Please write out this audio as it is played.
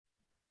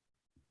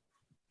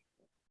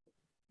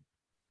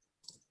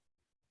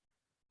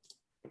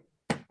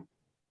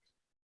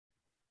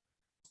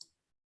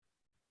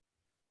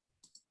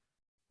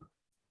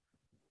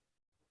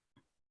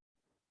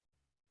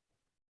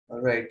All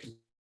right,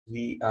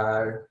 we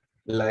are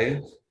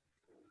live.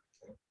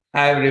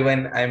 Hi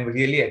everyone, I'm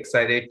really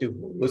excited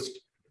to host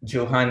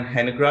Johan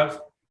Hennegraaff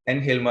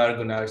and Hilmar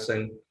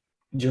Gunnarsson.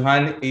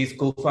 Johan is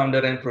co-founder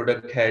and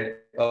product head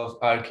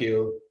of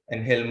Arkeo,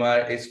 and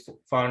Hilmar is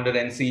founder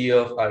and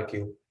CEO of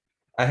Arkeo.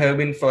 I have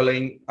been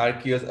following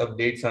Arkeo's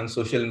updates on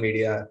social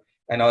media,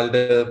 and all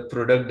the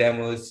product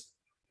demos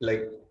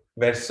like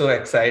were so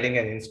exciting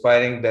and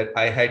inspiring that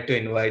I had to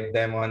invite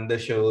them on the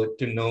show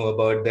to know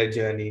about their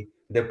journey,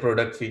 their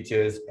product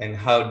features, and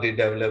how they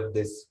develop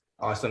this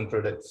awesome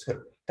products.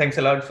 So thanks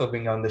a lot for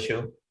being on the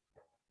show.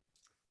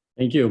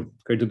 Thank you.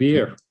 Great to be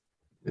here.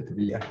 Good to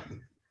be here. Yeah.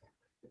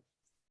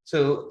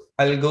 So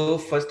I'll go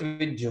first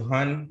with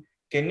Johan.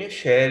 Can you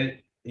share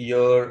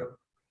your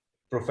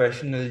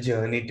professional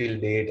journey till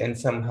date and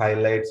some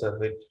highlights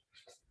of it?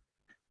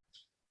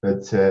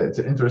 It's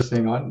an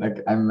interesting one.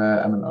 Like I'm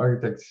an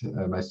architect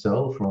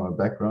myself from a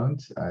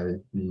background. I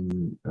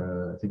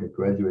think I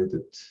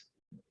graduated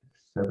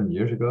 7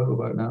 years ago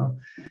about now,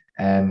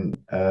 and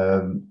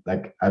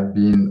like I've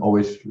been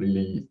always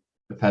really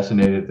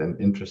fascinated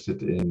and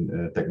interested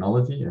in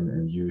technology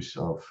and use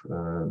of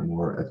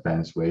more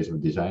advanced ways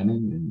of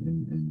designing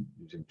in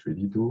using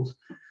 3D tools.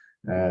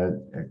 I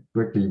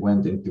quickly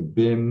went into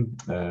BIM,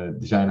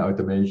 design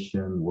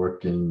automation,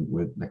 working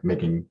with like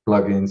making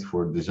plugins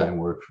for design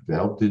work to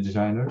help the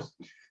designers.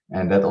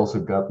 And that also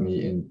got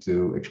me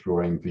into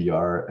exploring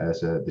VR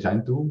as a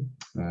design tool.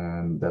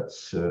 And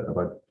that's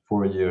about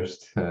 4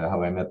 years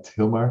how I met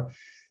Hilmar.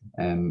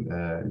 And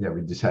yeah,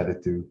 we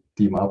decided to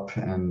team up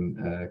and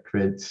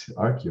create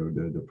Arkeo,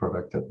 the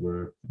product that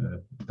we're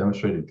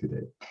demonstrating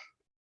today.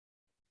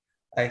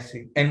 I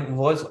see. And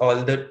was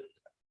all the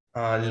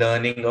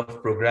learning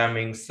of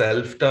programming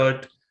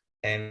self-taught,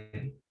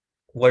 and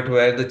what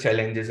were the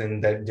challenges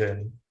in that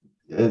journey?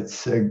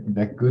 It's a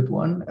good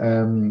one.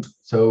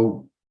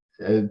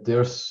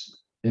 There's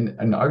in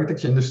an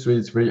architecture industry,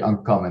 it's very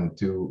uncommon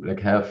to like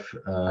have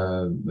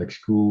like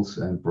schools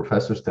and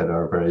professors that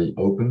are very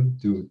open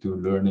to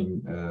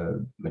learning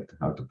like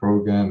how to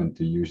program and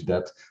to use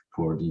that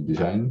for the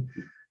design.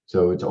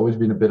 So it's always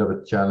been a bit of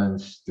a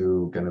challenge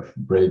to kind of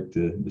break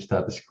the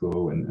status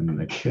quo and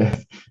like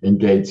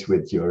engage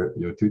with your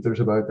tutors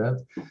about that.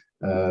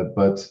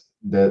 But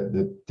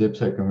the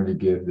tips I can really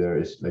give there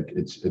is like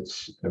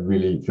it's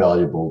really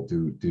valuable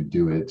to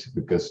do it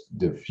because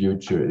the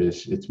future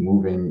it's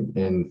moving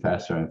in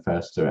faster and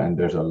faster, and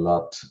there's a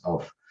lot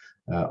of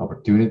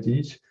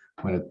opportunities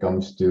when it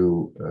comes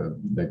to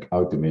like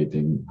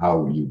automating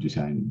how you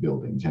design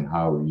buildings and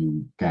how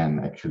you can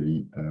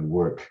actually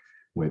work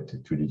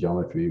with 3D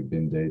geometry,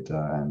 BIM data,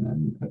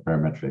 and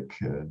parametric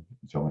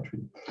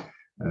geometry.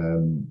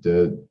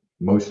 The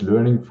most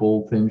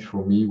learningful things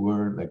for me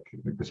were like,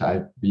 because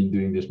I've been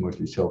doing this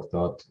mostly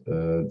self-taught,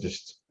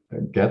 just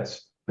get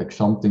like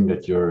something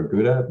that you're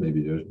good at. Maybe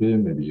there's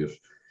BIM, maybe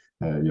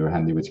you're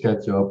handy with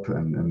SketchUp,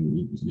 and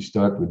you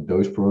start with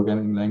those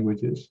programming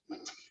languages.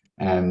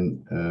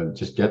 And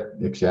just get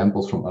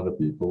examples from other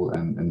people,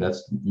 and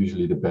that's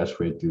usually the best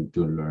way to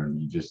learn.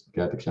 You just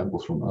get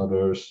examples from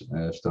others,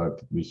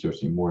 start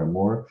researching more and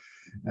more.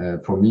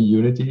 For me,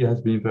 Unity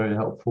has been very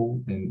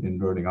helpful in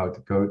learning how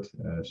to code,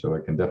 so I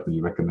can definitely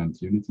recommend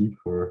Unity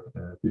for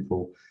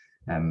people.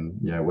 And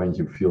yeah, when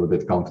you feel a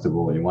bit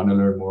comfortable and you want to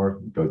learn more,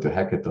 go to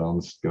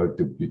hackathons, go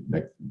to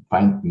like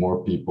find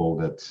more people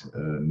that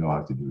know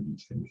how to do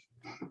these things.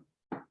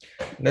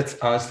 That's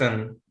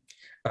awesome.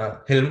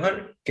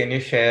 Hilmar, can you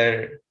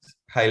share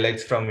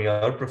highlights from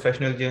your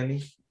professional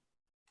journey?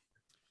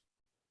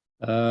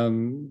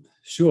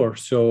 Sure.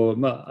 So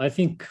I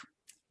think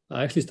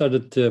I actually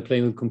started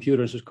playing with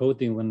computers as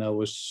coding when I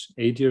was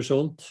 8 years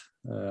old.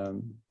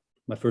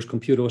 My first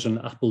computer was an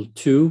Apple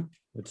II,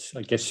 which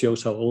I guess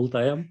shows how old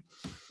I am.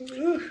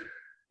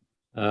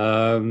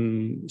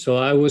 So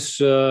I was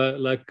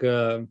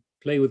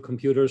playing with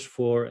computers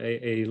for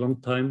a long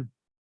time.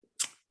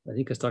 I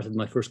think I started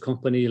my first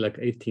company like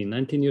 18,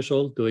 19 years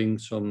old, doing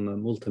some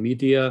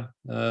multimedia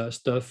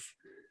stuff.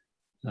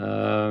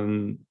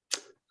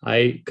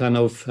 I kind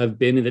of have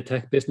been in the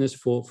tech business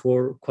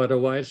for quite a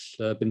while.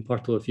 I've been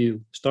part of a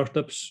few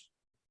startups.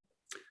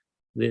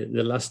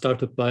 The last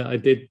startup I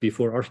did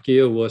before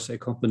Arkeo was a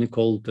company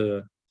called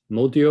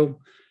Modio.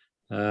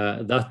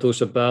 That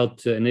was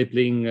about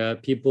enabling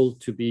people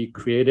to be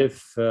creative,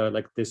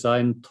 like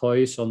design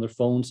toys on their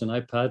phones and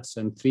iPads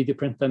and 3D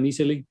print them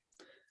easily.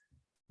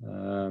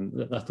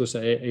 That was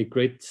a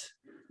great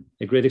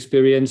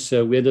experience.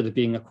 We ended up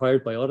being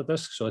acquired by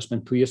Autodesk, so I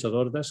spent 2 years at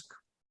Autodesk,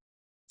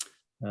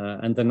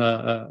 and then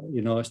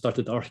I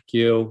started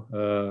Arkeo.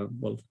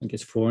 Well, I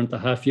guess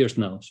 4.5 years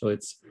now. So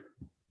it's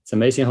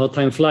amazing how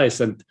time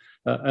flies. And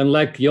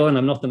unlike Johan,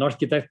 I'm not an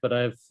architect, but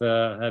I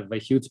have a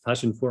huge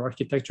passion for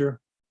architecture,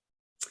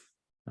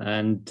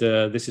 and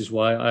this is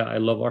why I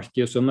love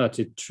Arkeo so much.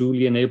 It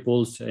truly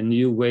enables a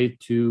new way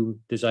to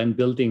design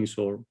buildings,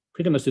 or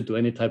pretty much to do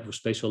any type of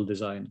spatial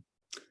design.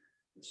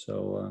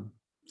 So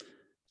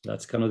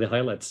that's kind of the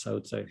highlights, I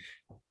would say.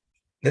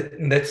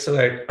 That's so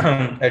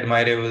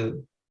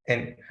admirable,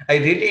 and I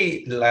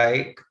really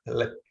like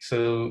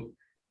so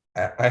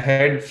I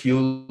had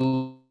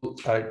few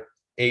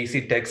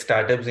AC tech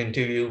startups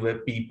interview where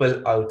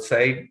people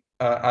outside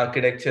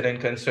architecture and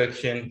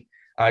construction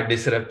are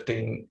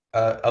disrupting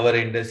our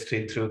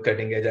industry through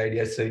cutting edge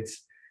ideas. So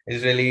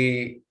it's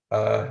really,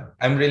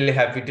 I'm really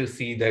happy to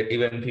see that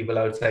even people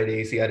outside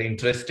AC are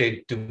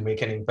interested to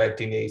make an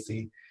impact in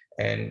AC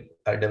and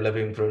are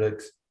developing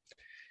products.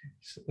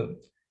 So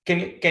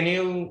can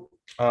you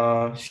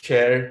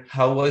share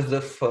how was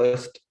the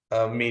first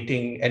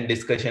meeting and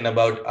discussion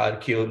about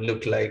Archeo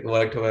look like?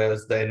 What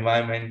was the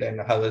environment and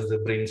how was the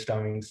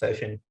brainstorming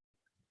session?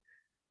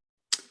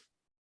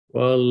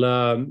 Well,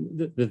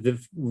 the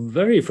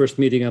very first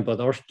meeting about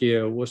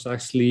Archeo was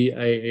actually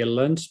a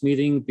lunch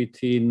meeting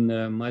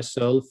between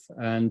myself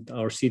and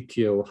our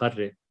CTO,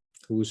 Harry,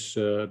 who's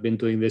been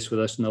doing this with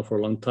us now for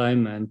a long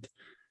time and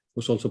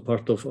was also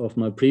part of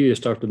my previous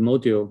startup,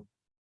 Modio.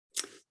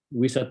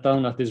 We sat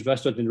down at this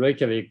restaurant in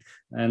Reykjavik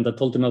and I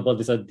told him about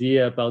this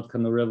idea about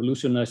kind of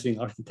revolutionizing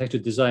architecture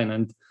design.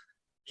 And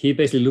he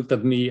basically looked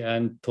at me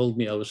and told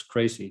me I was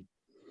crazy.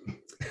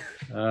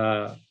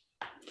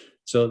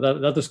 So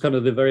that was kind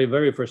of the very,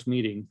 very first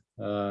meeting.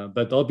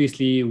 But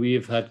obviously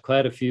we've had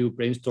quite a few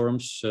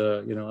brainstorms,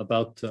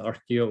 about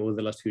Archeo over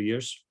the last few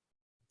years.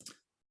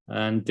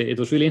 And it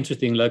was really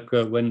interesting, like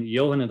when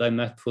Johan and I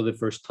met for the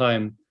first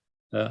time,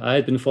 I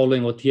had been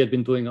following what he had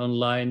been doing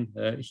online.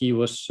 He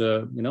was,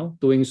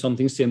 doing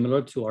something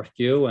similar to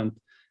Archeo, and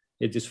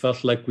it just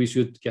felt like we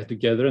should get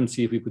together and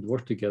see if we could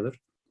work together.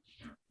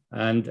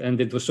 And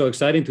it was so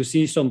exciting to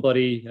see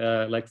somebody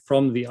like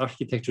from the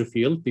architecture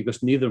field,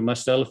 because neither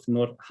myself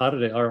nor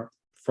Harry are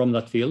from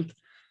that field.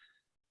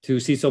 To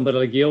see somebody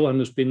like Johan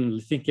who's been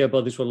thinking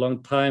about this for a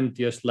long time,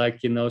 just like,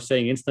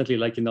 saying instantly,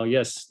 like,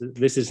 yes,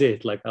 this is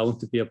it. Like, I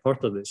want to be a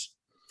part of this.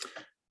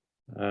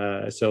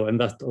 And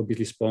that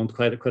obviously spawned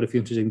quite a few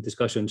interesting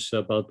discussions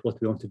about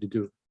what we wanted to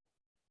do.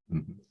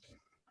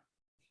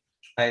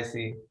 I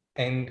see.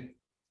 And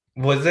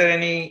was there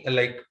any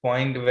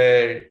point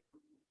where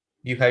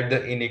you had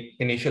the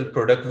initial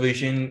product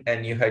vision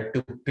and you had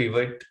to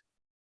pivot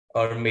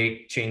or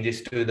make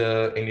changes to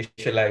the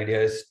initial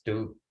ideas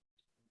to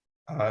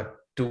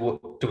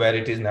where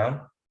it is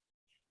now?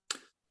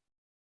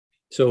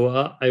 So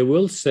I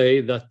will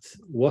say that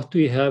what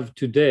we have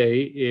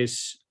today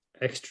is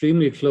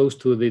extremely close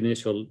to the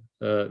initial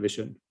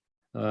vision.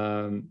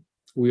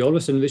 We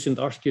always envisioned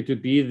Archeo to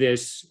be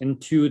this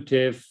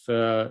intuitive,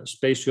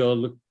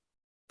 spatial,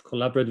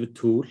 collaborative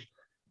tool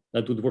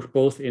that would work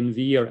both in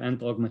VR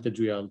and augmented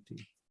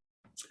reality.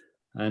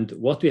 And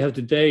what we have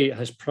today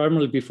has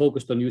primarily been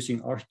focused on using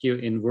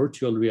Archeo in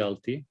virtual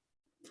reality,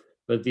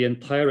 but the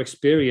entire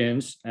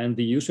experience and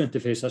the user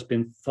interface has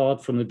been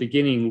thought from the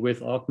beginning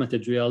with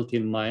augmented reality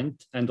in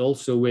mind, and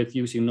also with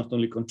using not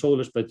only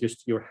controllers, but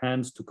just your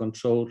hands to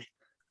control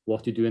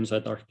what you do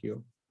inside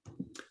Archeo.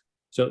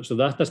 So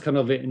that has kind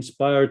of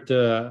inspired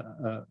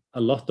a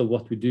lot of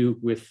what we do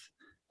with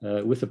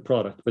the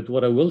product. But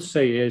what I will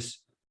say is,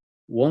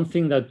 one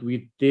thing that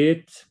we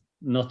did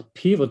not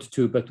pivot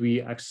to, but we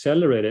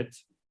accelerated,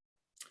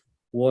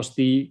 was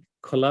the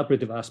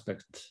collaborative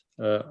aspect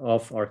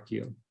of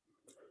Archeo.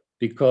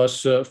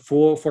 Because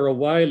for a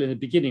while in the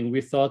beginning,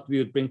 we thought we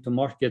would bring to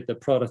market the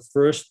product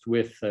first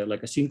with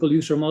like a single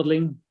user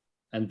modeling,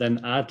 and then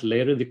add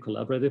later the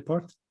collaborative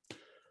part.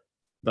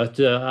 But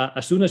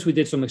as soon as we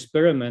did some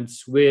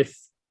experiments with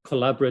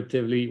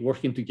collaboratively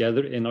working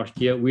together in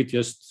Archeo, we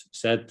just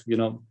said,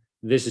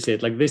 this is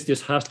it. Like, this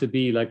just has to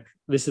be like,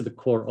 this is the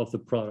core of the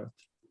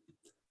product.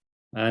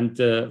 And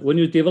when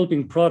you're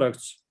developing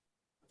products,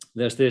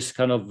 there's this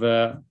kind of,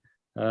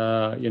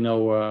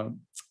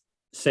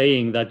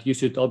 saying that you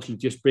should obviously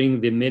just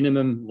bring the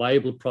minimum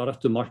viable product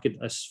to market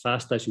as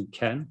fast as you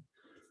can.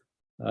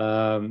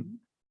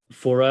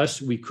 For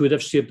us, we could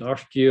have shipped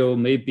Archeo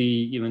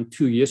maybe even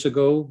 2 years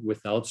ago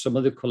without some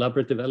of the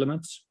collaborative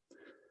elements.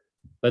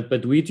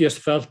 But we just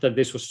felt that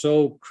this was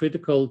so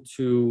critical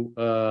to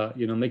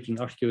making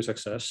Archeo a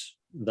success,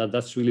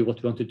 that's really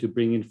what we wanted to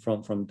bring in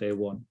from day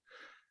one.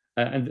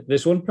 And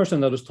there's one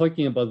person that was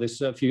talking about this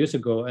a few years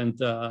ago, and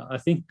I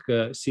think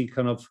she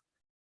kind of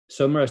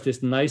summarized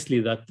this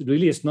nicely, that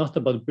really it's not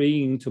about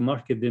bringing to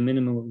market the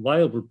minimum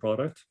viable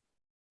product,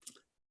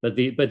 but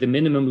the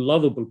minimum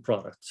lovable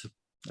product.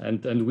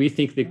 And we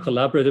think the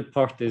collaborative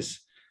part is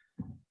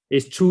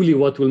truly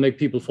what will make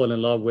people fall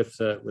in love with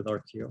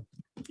Archeo,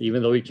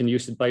 even though you can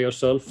use it by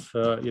yourself,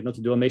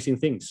 to do amazing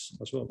things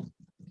as well.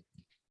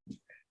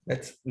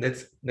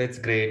 That's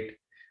great.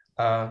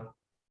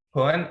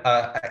 Juan,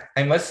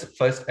 I must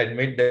first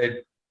admit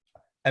that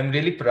I'm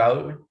really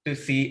proud to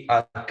see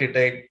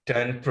architect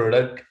turn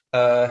product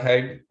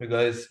head,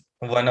 because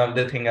one of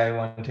the things I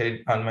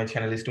wanted on my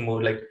channel is to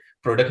more like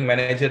product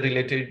manager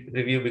related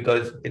review,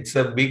 because it's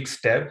a big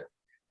step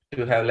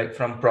to have like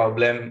from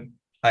problem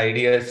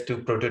ideas to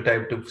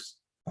prototype to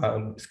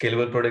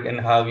scalable product, and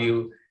how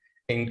you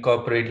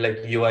incorporate like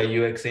UI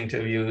UX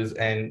interviews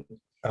and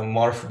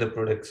morph the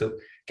product. So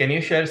can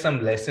you share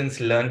some lessons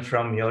learned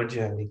from your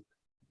journey?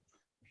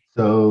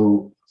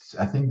 So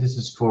I think this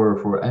is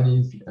for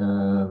any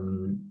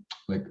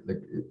like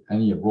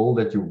any role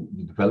that you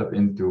develop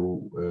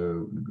into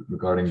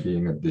regarding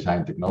being a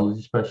design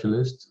technology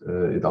specialist,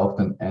 it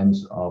often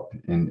ends up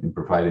in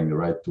providing the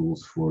right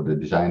tools for the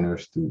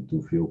designers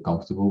to feel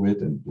comfortable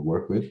with and to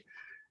work with.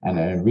 And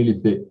a really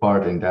big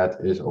part in that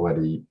is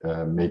already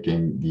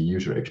making the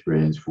user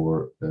experience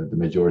for the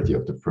majority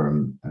of the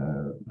firm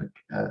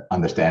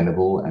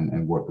understandable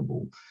and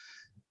workable.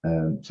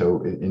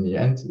 So in the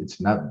end, it's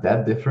not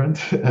that different.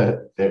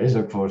 There is,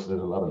 of course,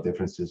 there's a lot of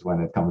differences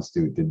when it comes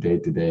to the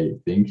day-to-day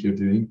things you're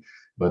doing.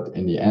 But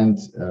in the end,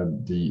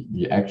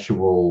 the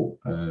actual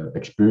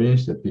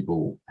experience that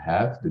people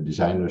have, the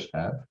designers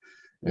have,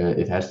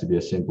 it has to be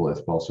as simple as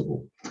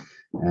possible.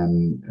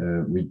 And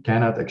we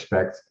cannot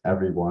expect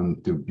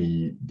everyone to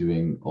be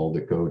doing all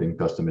the coding,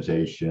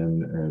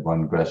 customization,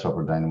 run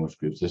Grasshopper Dynamo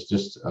scripts. There's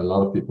just a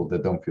lot of people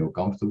that don't feel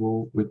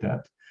comfortable with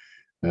that.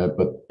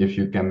 But if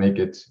you can make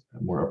it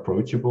more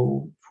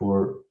approachable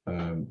for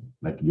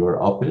like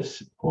your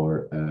office,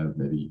 or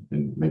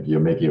maybe you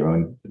make your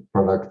own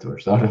product or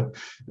startup,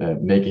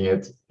 making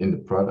it in the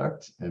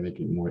product and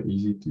making it more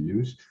easy to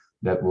use,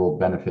 that will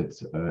benefit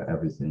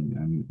everything.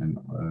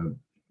 And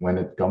when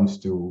it comes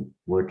to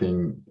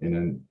working in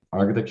an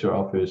architecture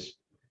office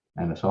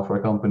and a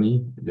software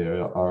company,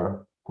 there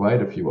are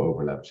quite a few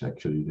overlaps.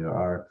 Actually, there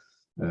are,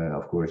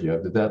 of course, you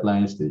have the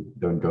deadlines. They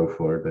don't go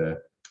for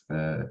the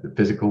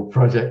physical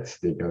projects,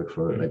 they go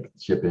for like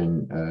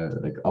shipping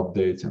like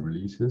updates and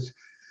releases,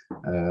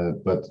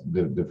 but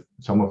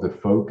some of the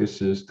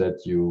focuses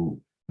that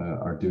you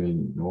are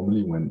doing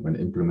normally when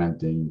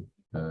implementing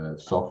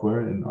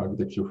software in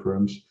architecture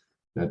firms,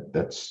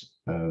 that's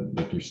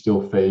like you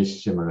still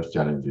face similar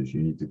challenges.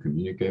 You need to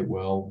communicate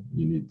well,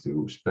 you need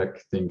to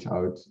spec things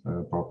out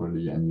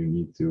properly, and you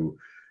need to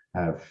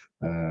have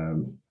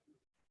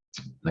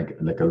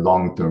like a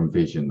long-term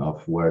vision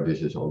of where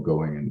this is all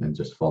going, and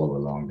just follow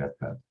along that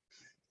path.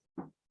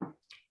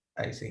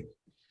 I see.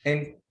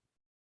 And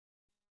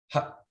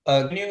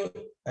can you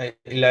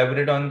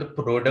elaborate on the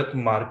product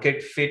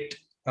market fit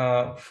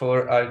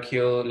for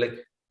Archeo?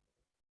 Like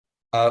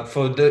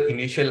for the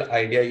initial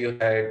idea you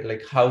had,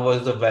 like how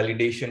was the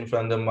validation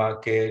from the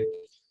market?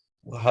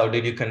 How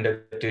did you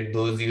conduct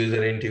those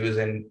user interviews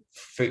and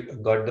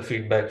got the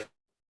feedback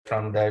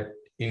from that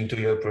into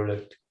your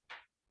product?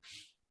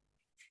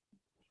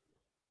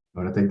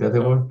 Want to take that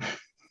one?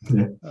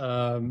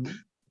 Yeah.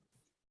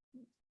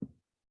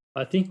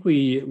 I think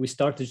we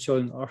started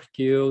showing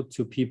Archeo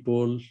to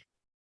people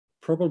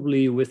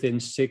probably within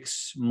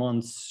 6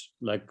 months,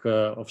 like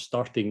of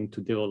starting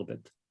to develop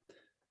it.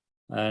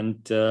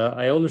 And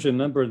I always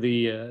remember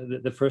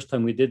the first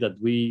time we did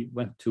that. We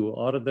went to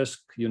Autodesk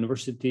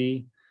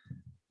University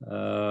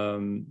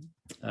and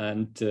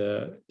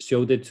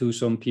showed it to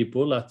some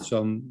people at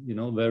some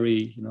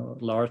very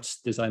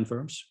large design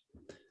firms,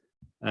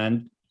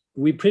 and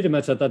we pretty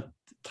much at that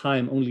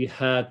time only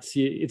had,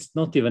 it's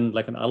not even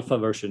like an alpha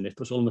version, it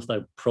was almost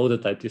like a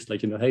prototype, just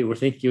like, hey, we're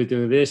thinking of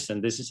doing this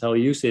and this is how I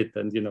use it,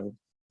 and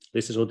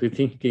this is what we're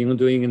thinking of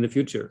doing in the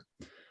future.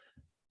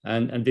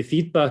 And the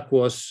feedback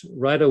was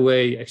right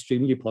away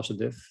extremely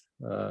positive.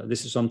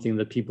 This is something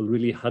that people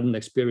really hadn't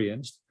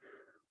experienced,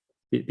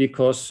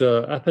 because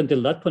up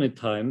until that point in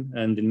time,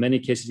 and in many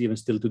cases even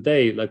still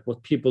today, like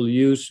what people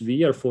use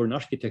VR for in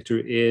architecture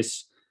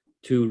is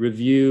to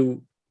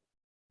review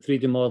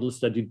 3D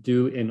models that you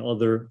do in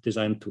other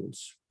design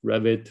tools,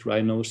 Revit,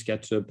 Rhino,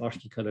 SketchUp,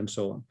 Archicad, and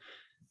so on.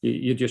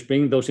 You just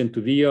bring those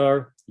into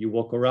VR, you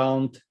walk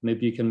around,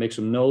 maybe you can make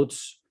some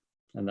notes,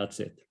 and that's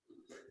it.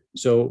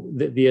 So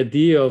the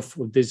idea of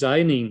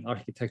designing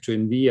architecture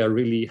in VR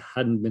really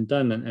hadn't been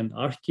done, and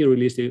Archeo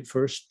released the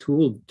first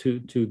tool to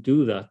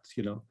do that,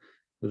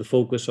 with a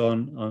focus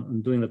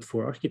on doing that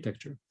for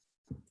architecture.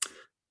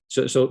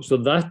 So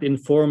that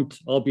informed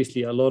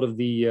obviously a lot of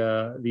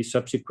the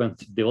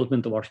subsequent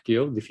development of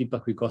Archeo, the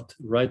feedback we got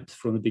right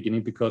from the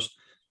beginning, because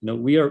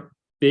we are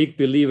big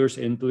believers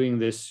in doing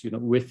this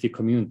with the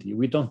community.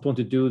 We don't want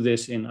to do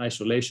this in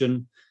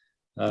isolation.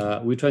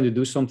 We're trying to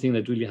do something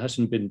that really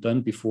hasn't been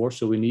done before,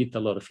 so we need a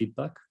lot of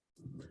feedback.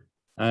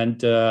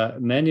 And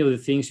many of the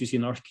things you see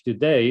in Archeo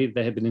today,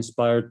 they have been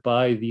inspired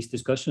by these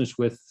discussions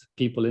with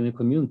people in the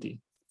community.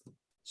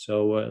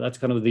 So that's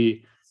kind of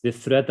the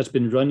thread that's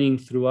been running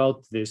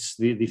throughout this,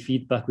 the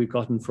feedback we've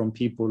gotten from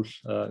people,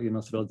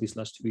 throughout these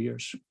last 2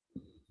 years.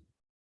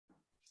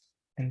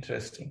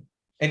 Interesting.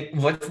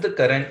 And what's the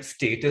current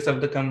status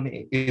of the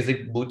company? Is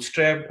it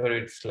bootstrapped or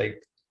it's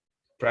like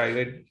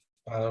private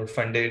or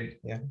funded?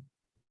 Yeah.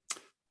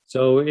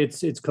 So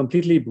it's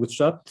completely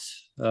bootstrapped.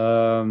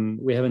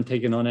 We haven't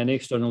taken on any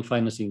external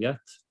financing yet.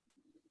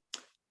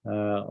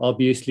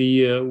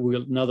 Obviously,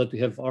 now that we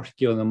have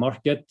Archeo on the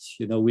market,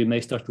 we may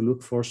start to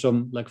look for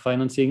some like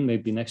financing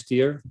maybe next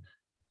year,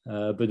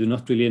 but we're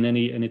not really in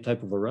any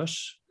type of a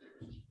rush.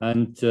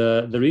 And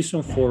the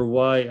reason for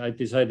why I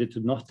decided to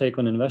not take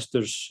on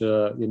investors,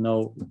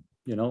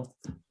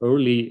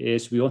 early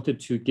is we wanted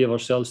to give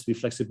ourselves the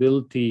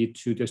flexibility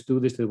to just do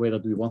this the way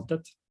that we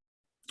wanted,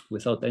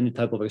 without any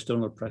type of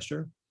external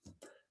pressure.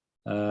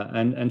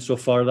 And so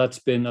far that's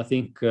been, I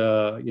think,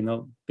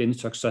 been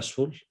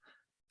successful.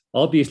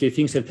 Obviously,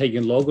 things have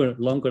taken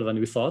longer than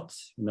we thought.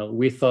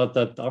 We thought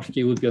that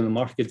Archeo would be on the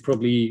market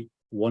probably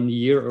 1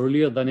 year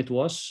earlier than it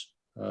was.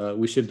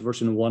 We shipped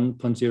version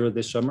 1.0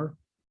 this summer.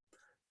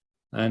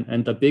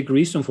 And the big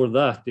reason for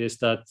that is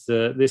that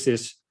this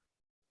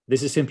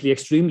is simply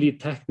extremely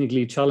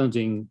technically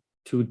challenging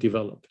to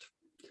develop.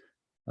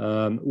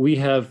 We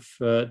have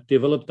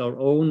developed our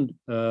own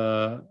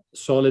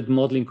solid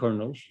modeling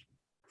kernel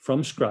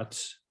from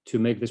scratch to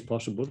make this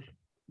possible.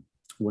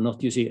 We're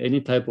not using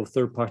any type of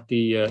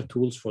third-party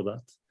tools for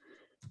that.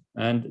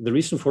 And the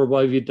reason for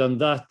why we've done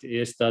that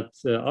is that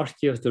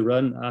Archeo has to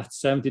run at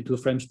 72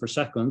 frames per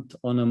second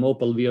on a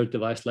mobile VR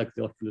device like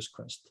the Oculus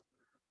Quest.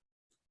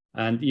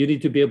 And you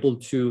need to be able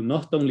to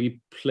not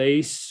only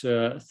place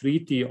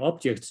 3D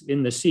objects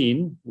in the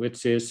scene,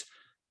 which is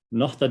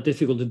not that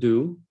difficult to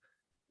do,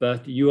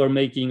 but you are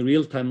making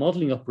real-time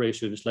modeling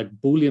operations like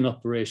Boolean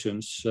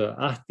operations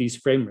at these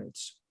frame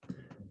rates.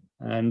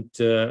 And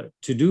to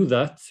do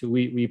that,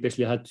 we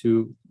basically had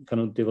to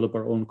kind of develop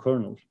our own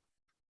kernel.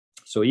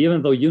 So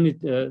even though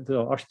the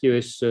Archeo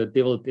is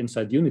developed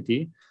inside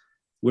Unity,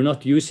 we're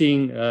not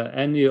using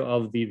any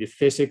of the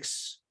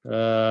physics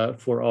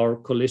for our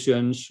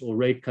collisions or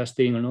ray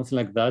casting or nothing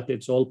like that.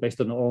 It's all based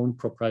on our own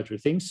proprietary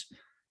things.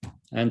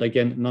 And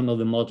again, none of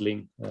the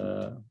modeling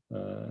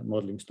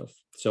stuff.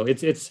 So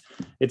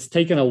it's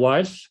taken a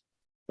while,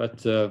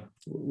 but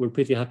we're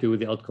pretty happy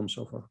with the outcome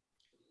so far.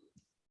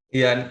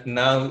 Yeah,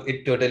 now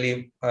it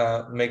totally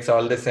makes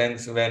all the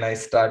sense when I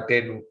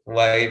started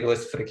why it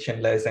was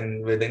frictionless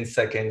and within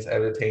seconds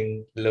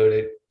everything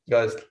loaded,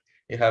 because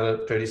you have a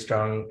pretty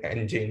strong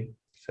engine.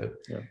 So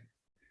yeah,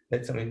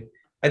 that's amazing.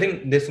 I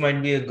think this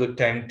might be a good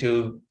time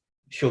to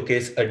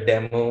showcase a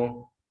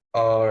demo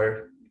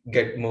or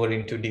get more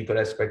into deeper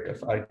aspect of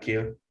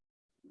Archeo.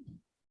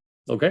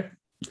 Okay,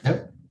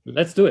 yep.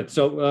 Let's do it.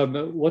 So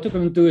what I'm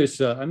going to do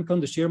is I'm going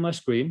to share my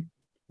screen.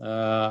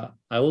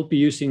 I will be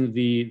using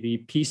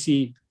the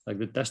PC, like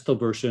the desktop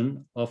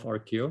version of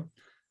Archeo,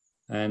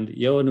 and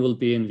Johan will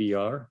be in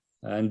VR.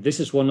 And this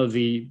is one of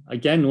the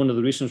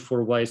reasons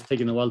for why it's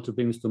taken a while to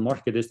bring this to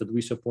market is that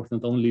we support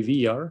not only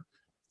VR,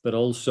 but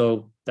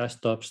also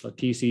desktops like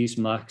PCs,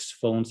 Macs,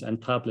 phones,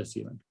 and tablets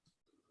even.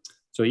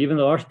 So even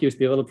though Archeo is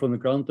developed from the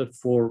ground up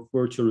for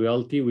virtual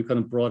reality, we kind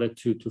of brought it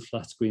to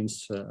flat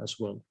screens as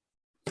well.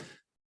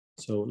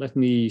 So let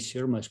me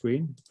share my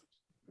screen.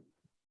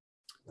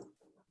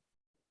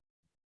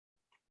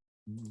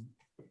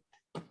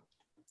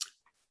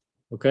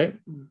 Okay,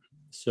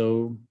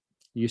 so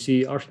you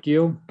see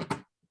Archeo.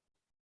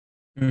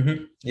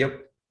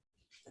 Yep.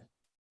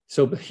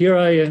 So here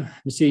I am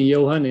seeing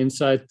Johan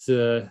inside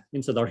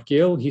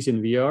Archeo. He's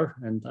in VR,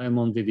 and I'm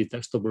on the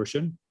desktop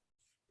version.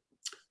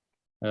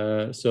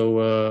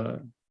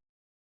 So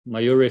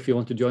Mayuri, if you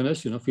want to join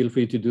us, feel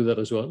free to do that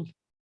as well.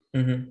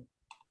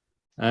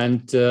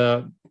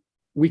 And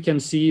we can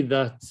see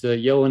that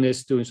Johan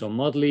is doing some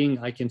modeling.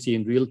 I can see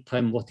in real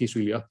time what he's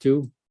really up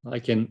to. I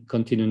can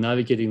continue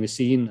navigating the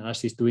scene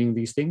as he's doing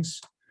these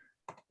things.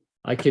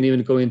 I can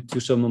even go into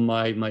some of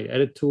my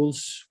edit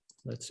tools.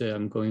 Let's say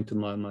I'm going to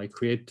my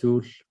create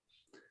tool,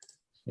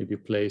 maybe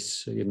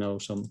place,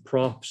 some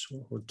props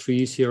or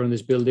trees here on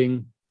this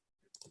building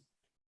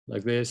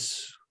like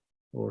this,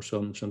 or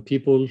some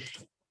people.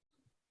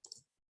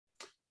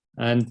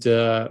 And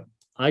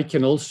I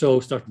can also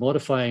start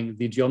modifying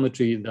the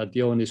geometry that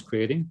Johan is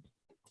creating.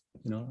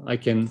 I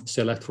can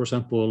select, for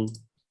example,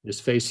 this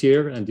face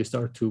here and you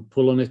start to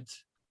pull on it,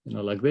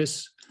 like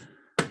this.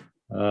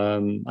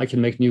 I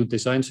can make new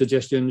design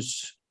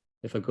suggestions.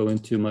 If I go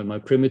into my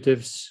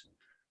primitives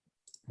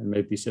and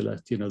maybe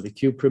select, the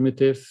cube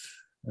primitive,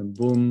 and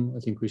boom, I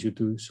think we should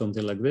do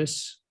something like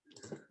this.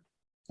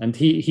 And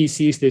he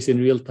sees this in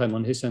real time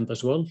on his end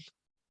as well,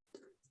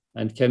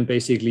 and can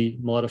basically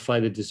modify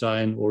the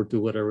design or do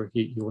whatever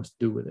he wants to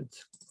do with it.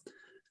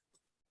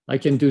 I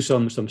can do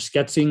some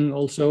sketching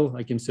also.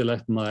 I can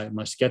select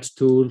my sketch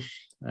tool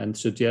and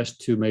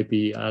suggest to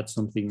maybe add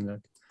something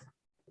like,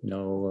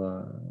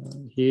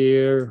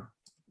 here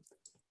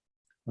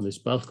on this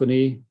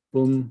balcony,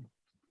 boom,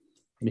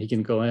 and he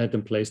can go ahead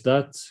and place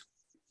that.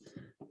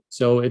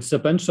 So it's a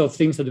bunch of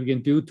things that we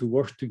can do to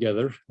work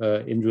together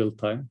in real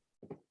time.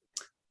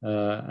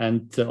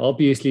 And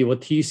obviously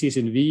what he sees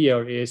in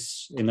VR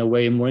is in a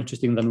way more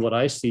interesting than what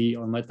I see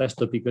on my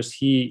desktop, because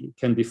he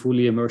can be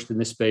fully immersed in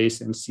the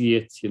space and see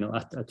it,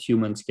 at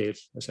human scale,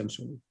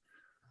 essentially.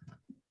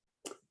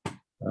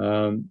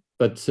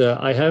 But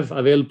I have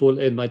available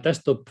in my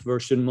desktop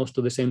version most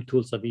of the same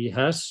tools that he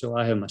has. So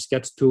I have my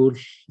sketch tool,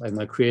 I have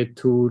my create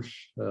tool,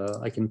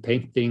 I can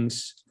paint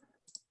things,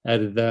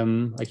 edit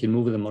them, I can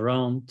move them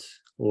around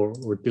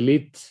or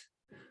delete,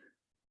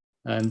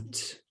 and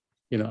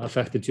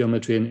affect the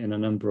geometry in a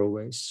number of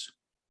ways.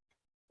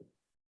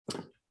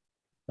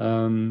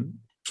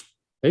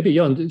 Maybe,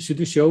 Jan, should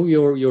you show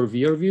your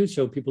VR view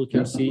so people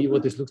can see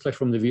what this looks like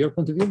from the VR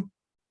point of view?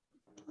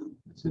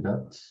 See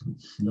that?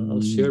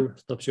 I'll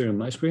stop sharing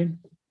my screen.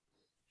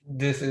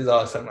 This is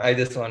awesome. I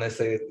just want to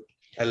say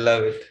I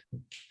love it.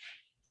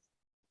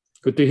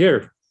 Good to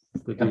hear.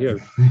 Good to hear.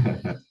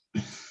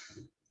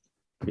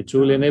 it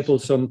truly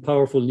enables some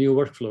powerful new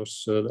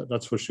workflows.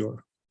 That's for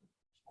sure.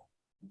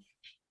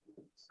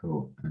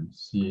 So I'm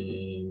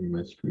seeing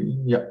my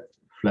screen. Yeah,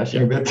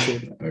 flashing a bit.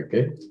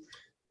 Okay.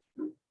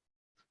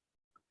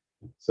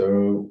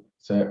 So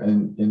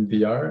in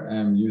VR,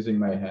 I'm using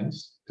my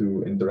hands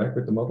to interact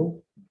with the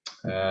model,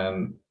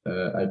 and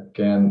I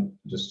can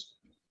just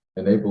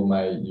enable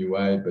my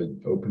UI by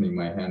opening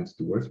my hands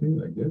towards me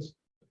like this.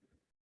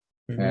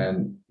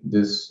 And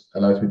this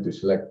allows me to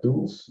select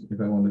tools if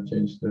I want to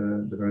change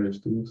the various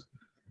tools.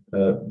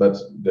 But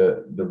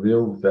the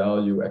real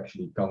value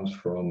actually comes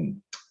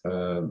from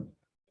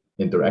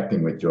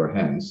interacting with your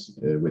hands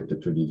with the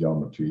 3D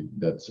geometry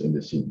that's in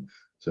the scene.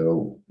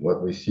 So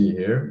what we see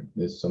here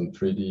is some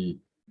 3D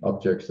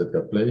objects that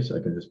got placed. I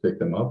can just pick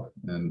them up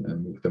and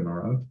move them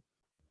around.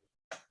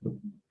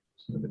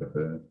 It's a bit of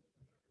a...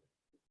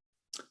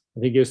 I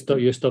think you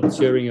stopped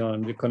sharing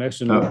on the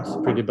connection.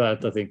 Looked pretty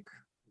bad, I think.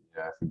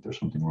 Yeah, I think there's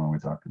something wrong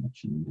with our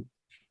connection.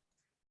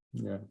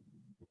 Yeah.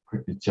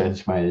 Quickly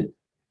change my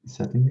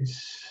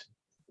settings.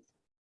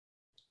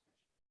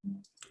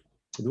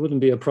 It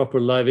wouldn't be a proper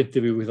live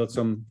interview without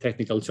some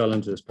technical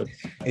challenges, but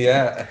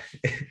yeah,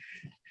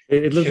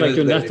 it looks like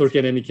your network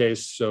in any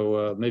case.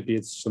 So maybe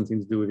it's something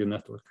to do with your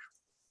network.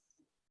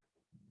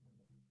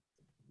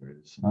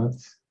 It's not.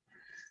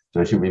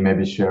 So should we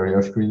maybe share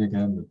your screen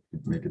again?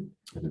 Make it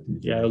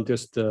easier. Yeah, I'll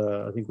just.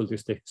 I think we'll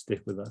just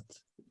stick with that.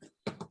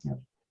 Yeah.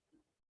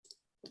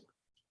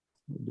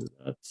 We'll do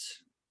that.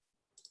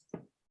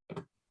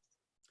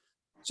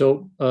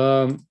 So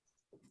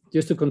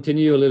just to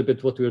continue a little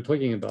bit what we were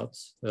talking about,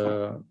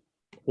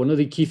 one of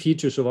the key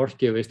features of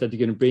Archeo is that you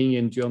can bring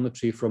in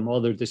geometry from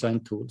other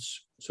design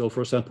tools. So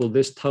for example,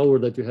 this tower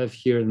that you have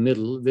here in the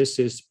middle, this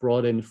is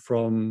brought in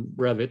from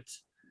Revit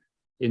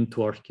into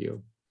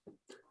Archeo.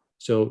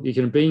 So you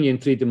can bring in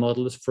 3D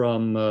models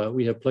from,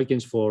 we have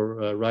plugins for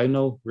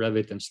Rhino,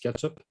 Revit, and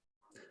SketchUp.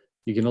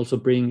 You can also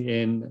bring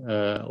in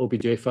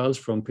OBJ files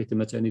from pretty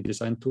much any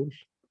design tool.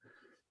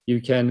 You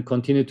can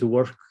continue to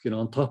work,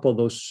 on top of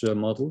those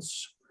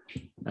models.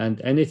 And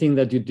anything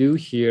that you do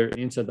here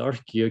inside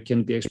Archeo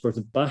can be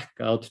exported back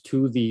out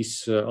to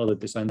these other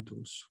design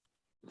tools.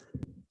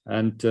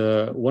 And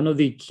one of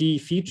the key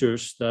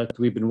features that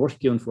we've been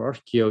working on for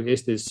Archeo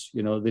is this,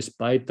 this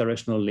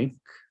bi-directional link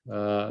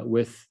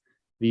with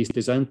these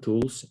design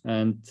tools.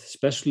 And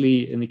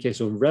especially in the case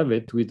of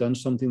Revit, we've done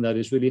something that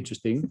is really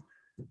interesting.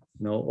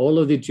 All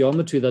of the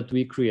geometry that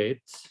we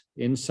create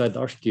inside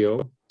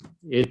Archeo,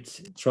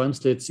 it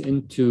translates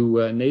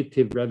into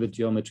native Revit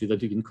geometry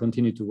that you can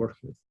continue to work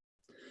with.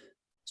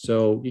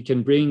 So you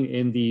can bring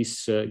in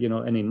these,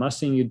 any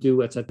massing you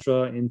do,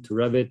 etc., into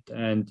Revit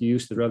and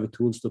use the Revit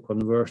tools to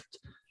convert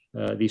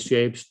these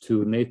shapes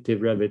to native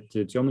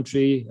Revit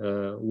geometry,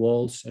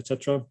 walls,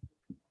 etc.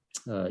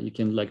 You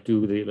can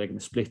do the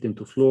split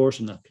into floors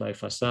and apply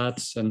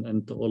facades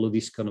and all of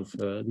these kind of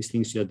these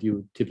things that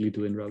you typically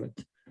do in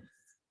Revit.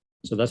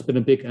 So that's been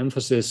a big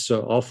emphasis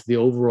of the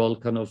overall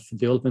kind of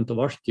development of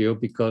Archeo,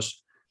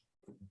 because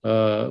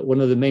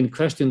one of the main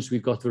questions we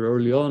got very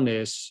early on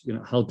is,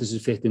 how does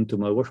it fit into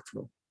my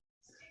workflow?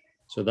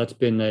 So that's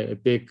been a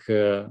big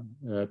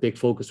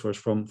focus for us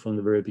from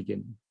the very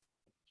beginning.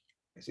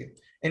 I see.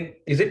 And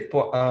is it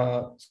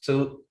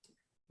so?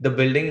 The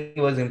building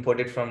was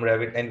imported from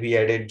Revit, and we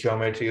added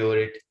geometry over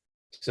it.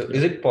 So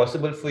is it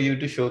possible for you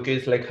to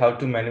showcase how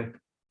to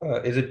manipulate?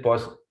 Is it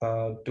possible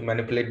to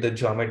manipulate the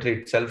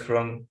geometry itself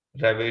from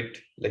Revit,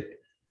 like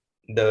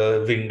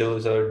the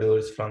windows or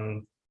doors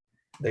from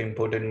the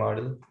imported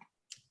model?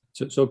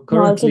 So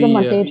currently, also the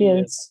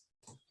materials.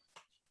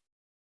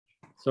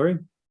 Sorry?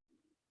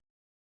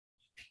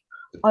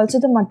 Also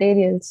the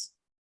materials.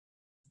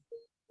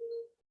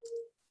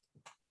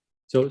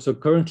 So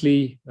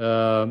currently,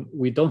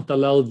 we don't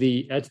allow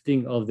the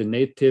editing of the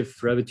native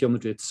Revit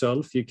geometry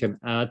itself. You can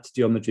add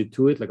geometry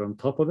to it, on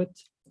top of it.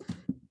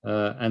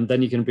 And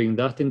then you can bring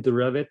that into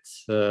Revit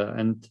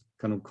and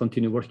kind of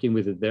continue working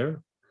with it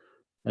there.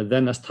 And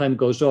then as time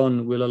goes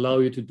on, we'll allow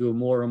you to do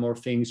more and more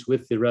things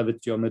with the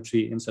Revit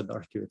geometry inside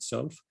Archeo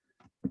itself.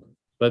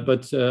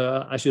 But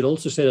I should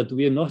also say that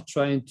we are not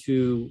trying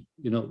to,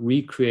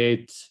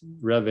 recreate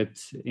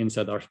Revit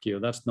inside Archeo.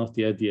 That's not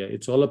the idea.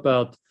 It's all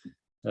about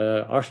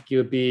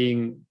Archeo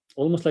being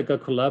almost like a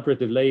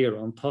collaborative layer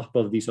on top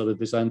of these other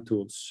design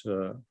tools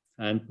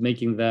and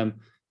making them,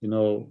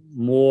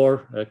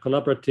 more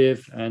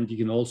collaborative, and you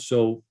can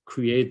also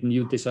create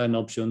new design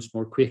options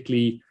more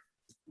quickly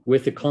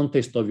with the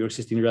context of your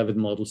existing Revit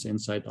models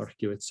inside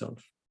Archeo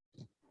itself.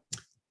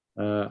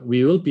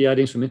 We will be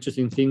adding some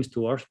interesting things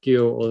to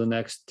Archeo over the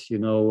next,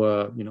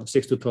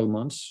 6 to 12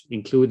 months,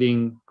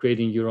 including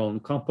creating your own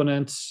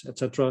components,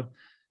 etc.,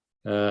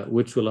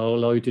 which will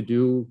allow you to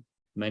do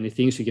many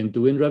things you can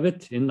do in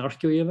Revit, in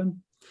Archeo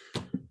even.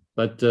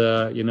 But,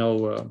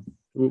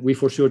 we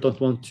for sure don't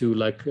want to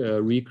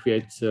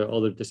recreate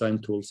other design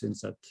tools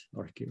inside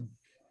Archeo.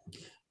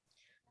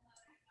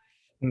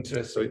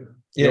 Interesting.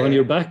 Yeah. On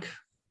your back?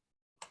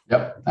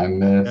 Yep,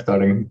 I'm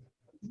starting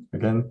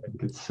again.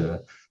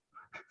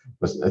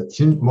 It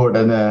seemed more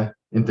than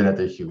internet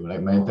issue.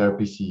 Like my entire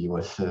PC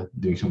was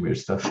doing some weird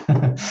stuff.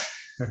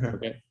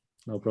 Okay,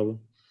 no problem.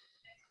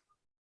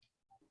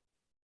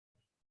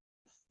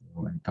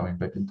 I'm coming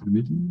back into the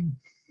meeting.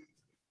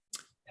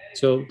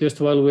 So just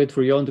while we wait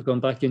for Jon to come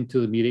back into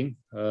the meeting,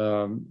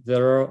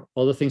 there are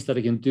other things that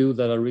I can do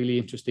that are really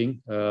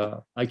interesting.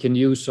 I can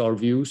use our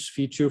views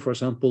feature, for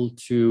example,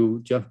 to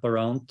jump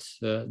around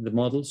the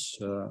models.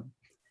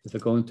 If I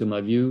go into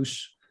my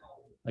views,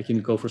 I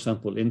can go, for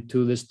example,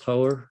 into this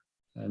tower,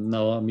 and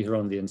now I'm here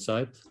on the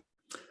inside.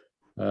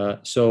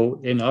 So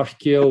in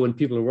Archeo, when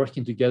people are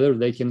working together,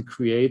 they can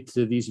create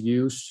these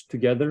views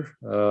together.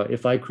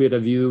 If I create a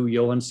view,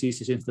 Johan sees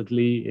it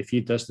instantly. If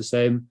he does the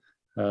same,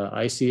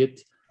 I see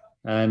it.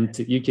 And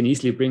you can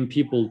easily bring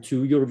people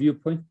to your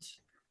viewpoint,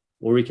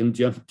 or you can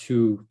jump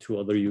to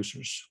other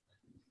users.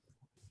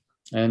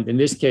 And in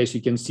this case,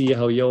 you can see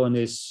how Johan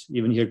is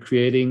even here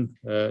creating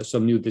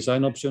some new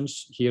design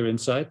options here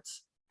inside.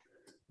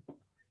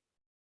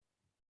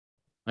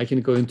 I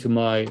can go into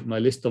my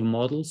list of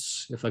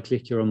models. If I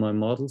click here on my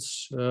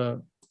models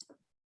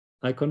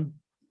icon,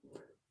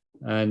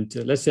 and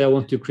let's say I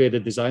want to create a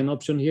design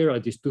option here, I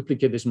just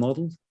duplicate this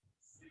model.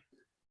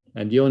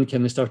 And Johan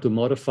can start to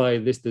modify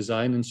this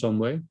design in some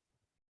way.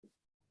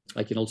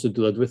 I can also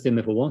do that with him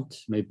if I want,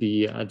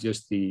 maybe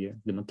adjust the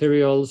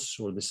materials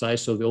or the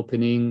size of the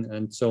opening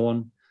and so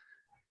on.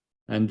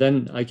 And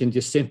then I can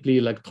just simply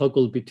like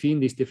toggle between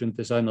these different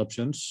design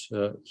options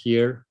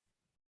here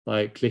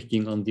by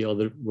clicking on the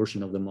other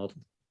version of the model.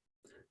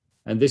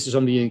 And this is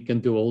something you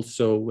can do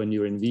also when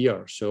you're in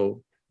VR.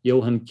 So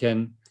Johan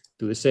can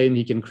do the same.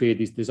 He can create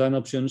these design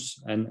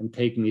options and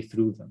take me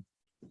through them.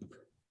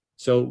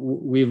 So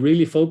we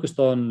really focused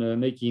on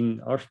making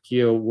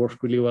Archeo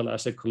work really well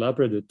as a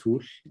collaborative tool,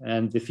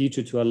 and the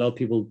feature to allow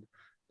people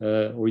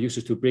or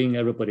users to bring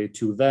everybody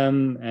to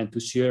them and to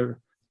share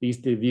these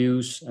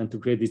views and to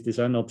create these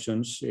design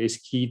options is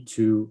key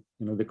to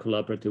the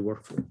collaborative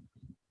workflow.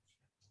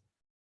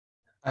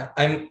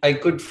 I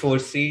could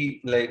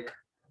foresee like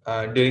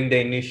during the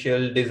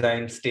initial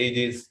design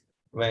stages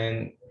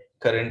when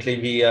currently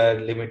we are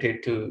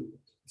limited to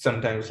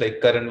sometimes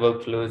like current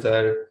workflows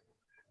are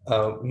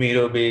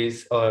Miro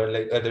based or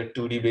like other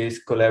 2D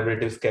based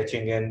collaborative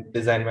sketching and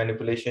design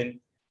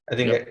manipulation. I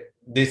think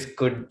this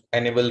could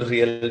enable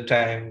real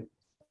time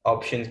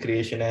options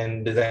creation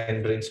and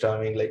design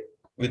brainstorming like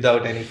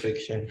without any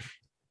friction.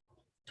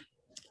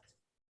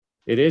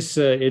 It is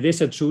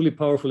a truly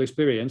powerful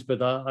experience,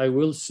 but I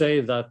will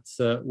say that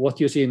what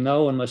you see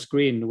now on my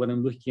screen when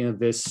I'm looking at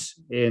this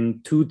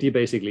in 2D,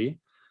 basically,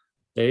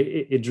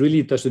 it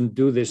really doesn't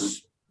do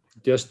this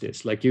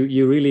justice. Like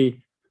you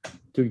really,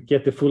 to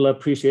get the full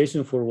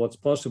appreciation for what's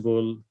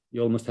possible,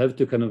 you almost have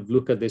to kind of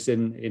look at this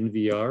in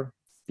VR,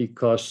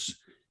 because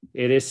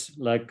it is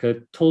like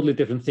a totally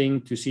different thing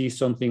to see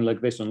something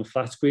like this on a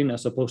flat screen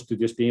as opposed to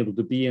just being able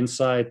to be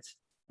inside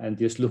and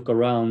just look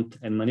around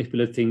and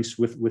manipulate things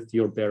with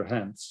your bare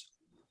hands.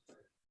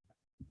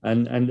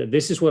 And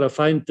this is what I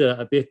find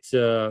a bit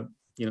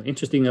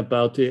interesting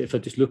about, if I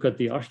just look at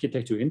the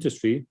architecture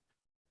industry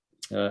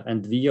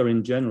and VR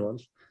in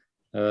general.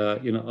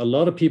 A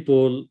lot of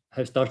people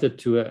have started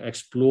to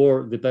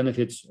explore the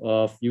benefits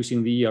of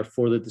using VR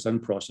for the design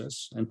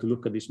process and to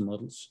look at these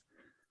models.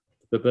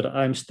 But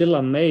I'm still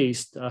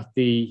amazed at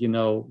the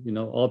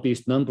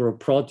obvious number of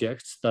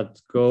projects that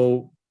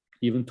go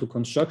even to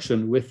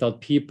construction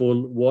without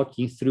people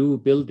walking through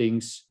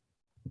buildings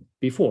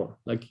before.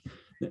 Like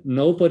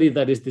nobody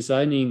that is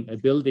designing a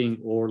building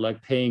or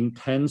like paying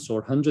tens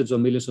or hundreds of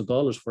millions of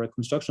dollars for a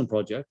construction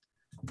project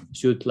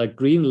should like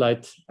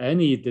greenlight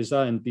any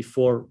design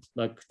before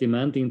like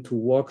demanding to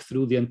walk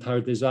through the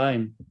entire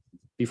design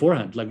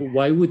beforehand. Like,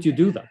 why would you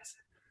do that?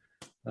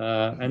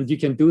 And you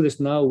can do this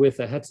now with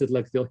a headset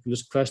like the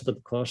Oculus Quest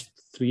that costs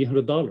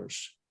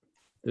 $300.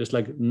 There's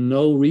like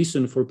no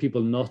reason for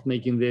people not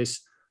making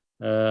this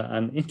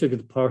an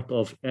integral part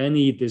of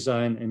any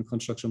design and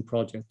construction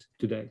project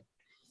today.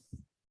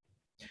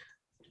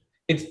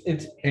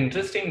 It's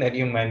interesting that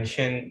you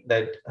mentioned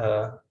that.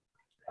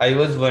 I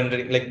was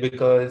wondering, like,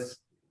 because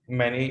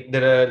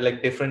there are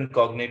like different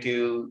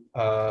cognitive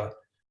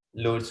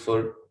loads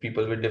for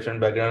people with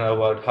different background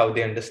about how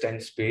they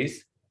understand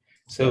space.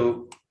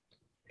 So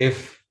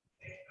if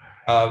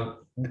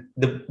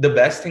the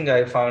best thing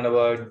I found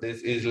about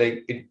this is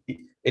like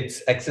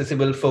it's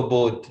accessible for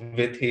both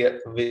with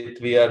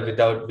VR,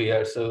 without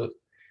VR. So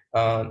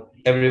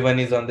everyone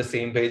is on the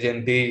same page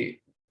and they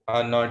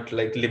are not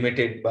like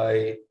limited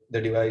by the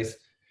device.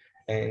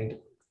 And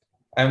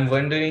I'm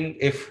wondering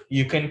if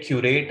you can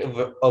curate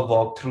a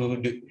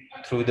walkthrough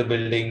through the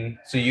building.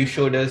 So you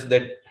showed us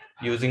that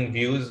using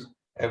views,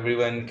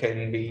 everyone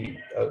can be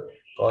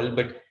called,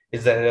 but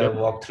is there a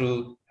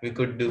walkthrough we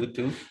could do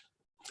too?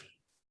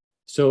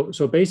 So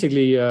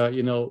basically,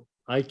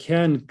 I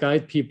can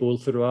guide people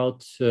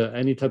throughout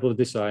any type of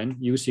design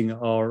using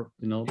our,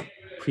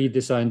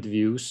 pre-designed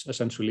views,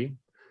 essentially.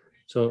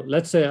 So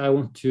let's say I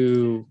want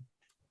to,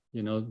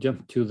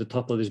 jump to the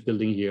top of this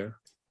building here,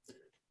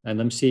 and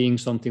I'm seeing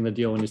something that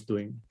Johan is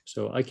doing.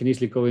 So I can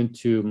easily go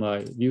into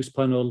my views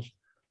panel,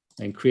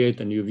 and create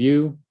a new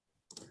view.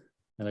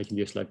 And I can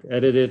just like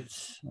edit it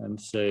and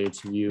say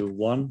it's view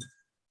 1,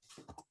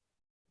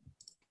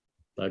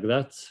 like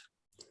that.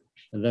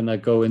 And then I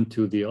go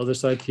into the other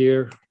side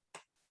here,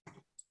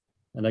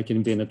 and I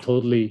can be in a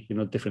totally,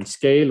 different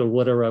scale or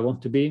whatever I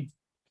want to be.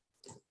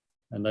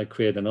 And I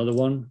create another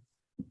one.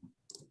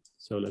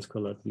 So let's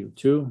call that view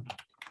 2.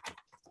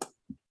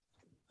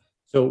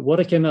 So what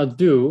I can now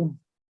do,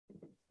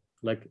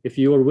 like if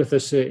you are with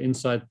us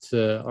inside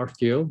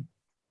Archeo,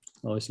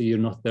 oh, I see you're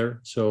not there.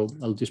 So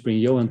I'll just bring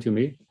Johan to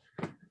me.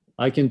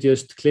 I can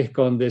just click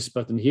on this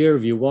button here,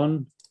 view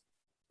 1,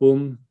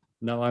 boom.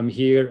 Now I'm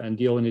here and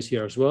Johan is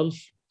here as well.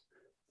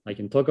 I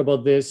can talk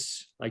about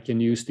this. I can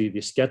use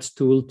the sketch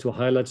tool to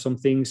highlight some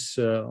things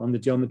on the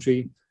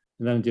geometry,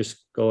 and then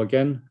just go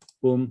again,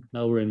 boom.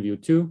 Now we're in view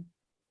 2.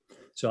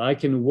 So I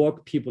can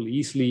walk people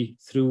easily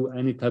through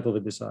any type of a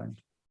design.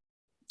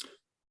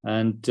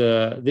 And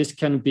this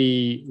can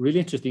be really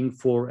interesting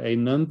for a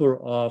number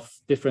of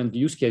different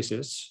use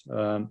cases.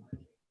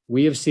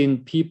 We have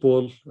seen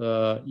people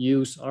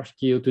use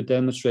Archeo to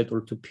demonstrate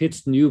or to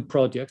pitch new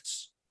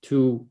projects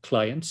to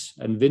clients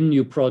and win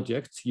new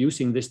projects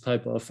using this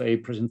type of a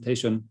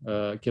presentation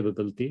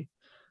capability.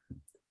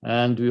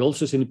 And we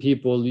also seen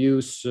people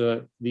use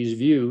these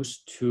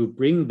views to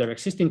bring their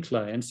existing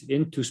clients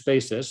into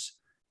spaces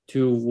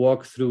to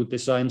walk through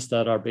designs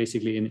that are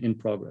basically in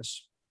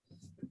progress.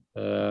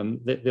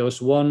 There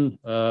was one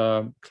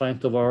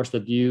client of ours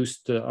that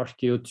used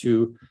Archeo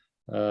to,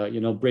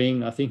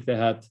 bring, I think they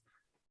had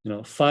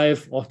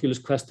 5 Oculus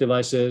Quest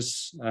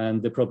devices,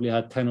 and they probably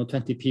had 10 or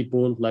 20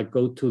 people like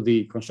go to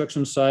the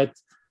construction site,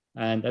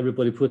 and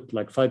everybody put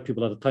like 5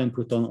 people at a time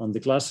put on the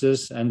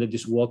glasses, and they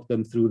just walk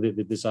them through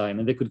the design,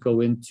 and they could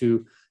go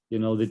into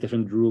the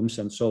different rooms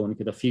and so on,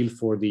 get a feel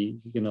for the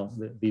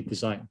the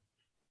design.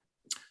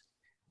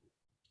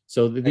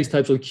 So these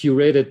types of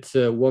curated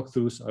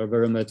walkthroughs are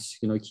very much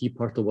a key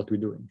part of what we're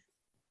doing.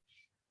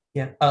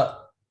 Yeah,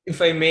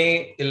 if I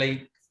may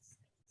like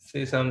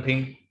say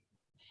something.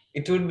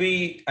 It would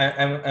be,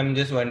 I'm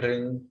just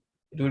wondering,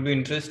 it would be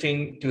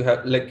interesting to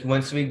have, like,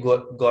 once we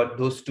got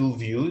those 2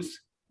 views,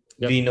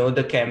 yep. We know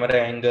the camera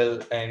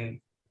angle,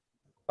 and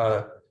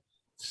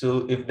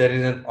so if there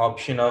is an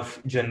option of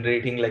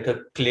generating like a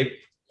clip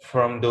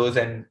from those,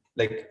 and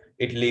like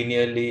it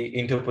linearly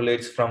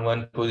interpolates from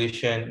one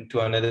position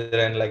to another,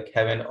 and like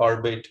have an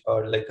orbit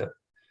or like a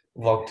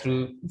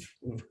walkthrough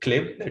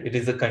clip, that it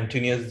is a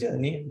continuous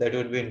journey, that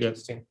would be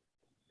interesting. Yep.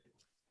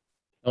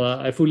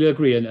 I fully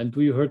agree, and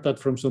we heard that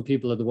from some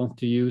people that want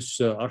to use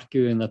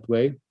Archeo in that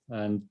way,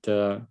 and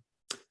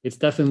it's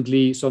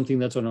definitely something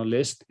that's on our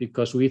list,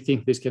 because we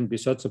think this can be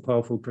such a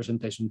powerful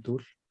presentation tool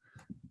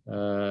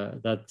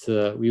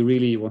that we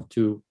really want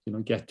to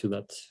get to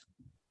that.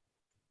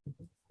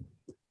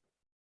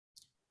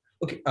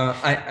 Okay,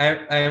 I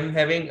am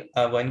having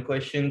one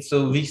question.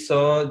 So we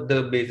saw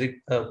the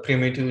basic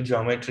primitive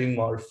geometry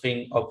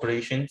morphing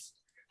operations.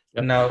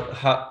 Yep.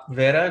 Now,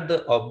 where are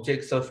the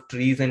objects of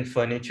trees and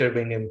furniture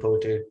being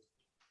imported?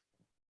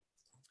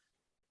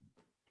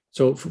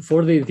 So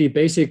for the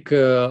basic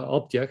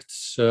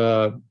objects,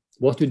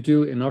 what we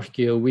do in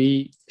Archeo,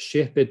 we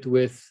ship it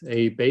with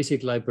a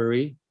basic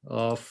library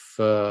of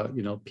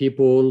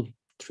people,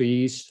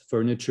 trees,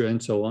 furniture,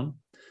 and so on.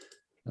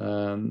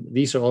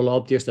 These are all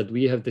objects that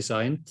we have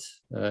designed.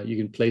 You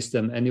can place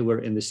them anywhere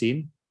in the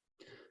scene.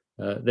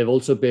 They've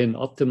also been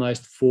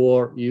optimized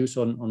for use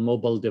on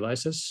mobile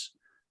devices.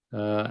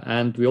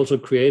 And we also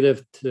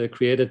created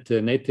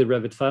native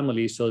Revit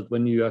families, so that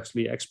when you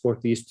actually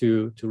export these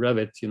to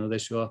Revit, they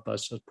show up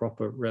as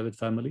proper Revit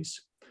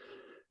families.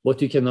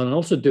 What you can then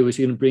also do is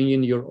you can bring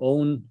in your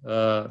own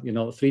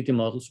 3D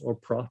models or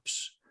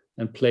props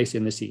and place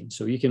in the scene.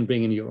 So you can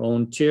bring in your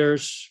own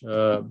chairs,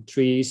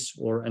 trees,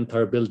 or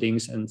entire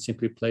buildings and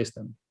simply place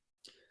them.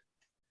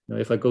 Now,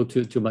 if I go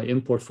to my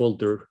import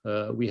folder,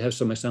 we have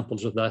some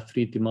examples of that,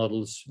 3D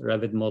models,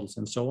 Revit models,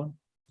 and so on.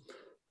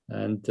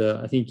 And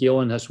I think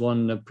Johan has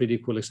one pretty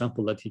cool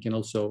example that he can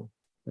also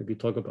maybe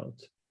talk about.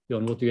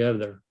 Johan, what do you have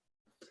there?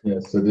 Yeah,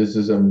 so this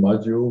is a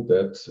module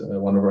that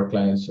one of our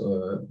clients,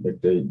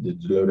 they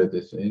loaded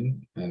this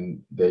in,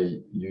 and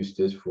they use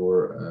this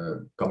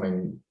for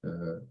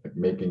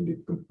making the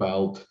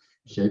compiled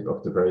shape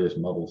of the various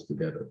models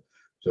together.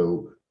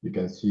 So you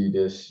can see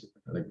this,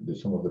 like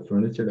some of the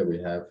furniture that we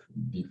have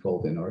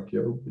default in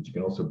Archeo, but you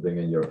can also bring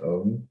in your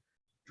own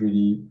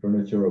 3D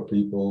furniture or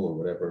people or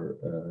whatever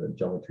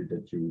geometry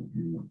that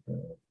you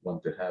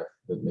want to have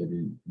that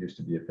maybe used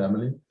to be a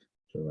family.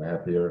 So I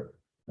have here,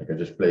 like I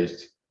just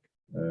placed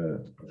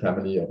a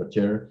family of a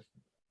chair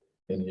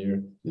in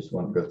here. This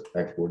one got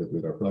exported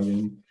with our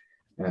plugin,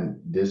 and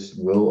this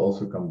will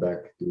also come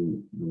back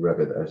to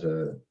Revit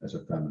as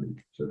a family.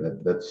 So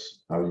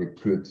that's how you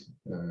could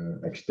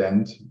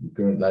extend the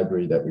current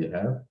library that we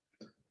have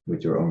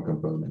with your own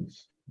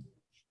components.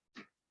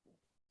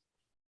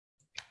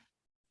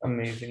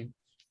 Amazing.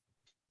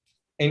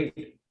 And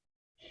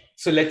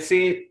so let's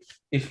say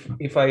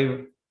if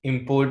I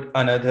import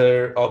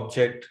another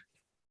object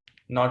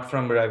not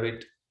from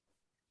Revit,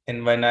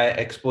 and when I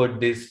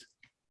export this,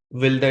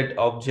 will that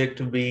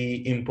object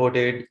be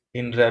imported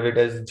in Revit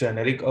as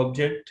generic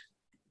object?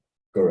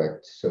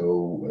 Correct.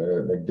 So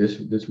like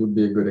this would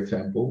be a good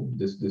example.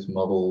 This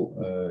model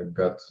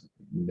got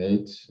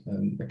made,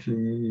 and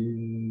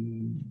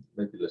actually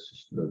maybe let's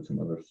just load some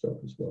other stuff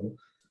as well.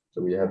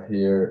 So we have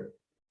here,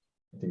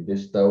 I think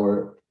this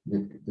tower,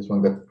 this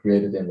one got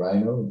created in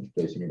Rhino. I'm just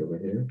placing it over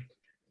here.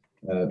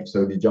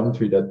 So the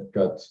geometry that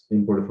got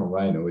imported from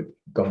Rhino, it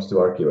comes to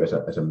Archeo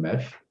as a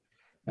mesh,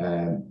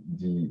 and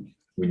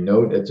we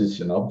know that it's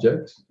an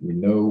object. We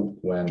know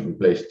when we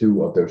place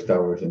two of those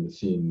towers in the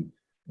scene,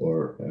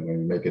 or when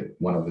we make it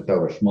one of the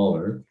towers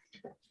smaller,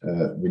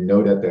 we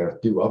know that there are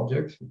two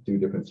objects, two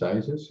different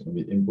sizes, and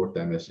we import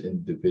them as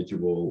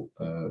individual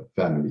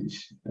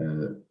families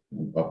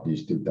of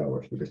these two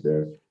towers, because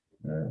they're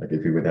like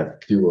if we would have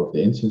two of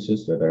the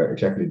instances that are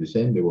exactly the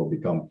same, they will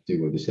become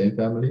two of the same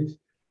families.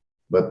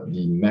 But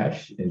the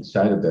mesh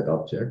inside of that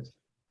object,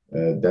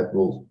 that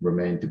will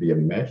remain to be a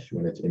mesh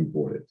when it's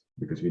imported,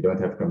 because we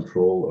don't have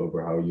control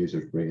over how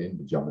users bring in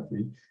the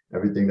geometry.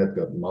 Everything that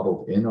got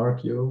modeled in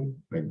Archeo,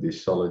 like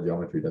this solid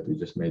geometry that we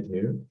just made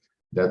here,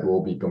 that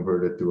will be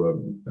converted to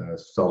a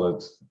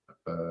solid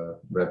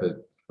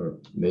Revit or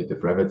native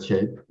Revit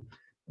shape,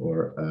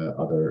 or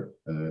other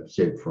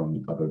shape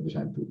from other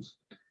design tools.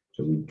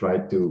 So we try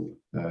to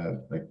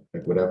like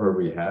whatever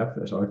we have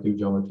as Archeo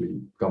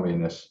geometry come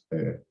in as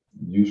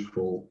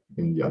useful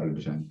in the other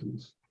design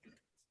tools.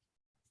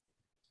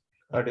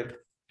 Got it.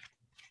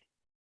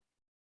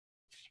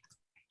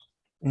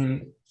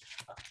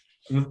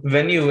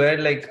 When you were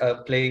like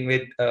playing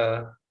with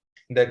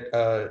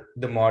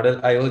the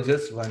model, I was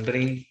just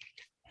wondering,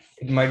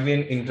 it might be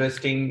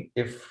interesting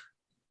if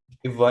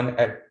one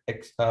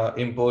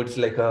imports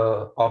like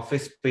a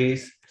office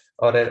space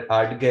or an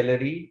art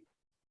gallery,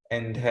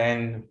 and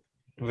then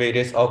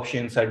various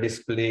options are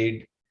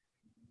displayed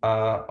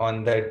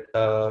on that,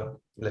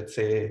 let's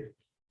say,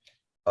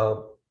 a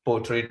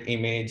portrait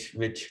image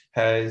which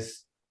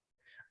has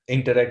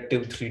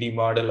interactive 3D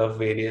model of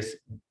various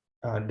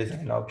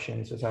design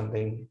options or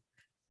something.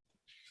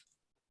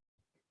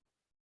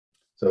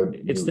 So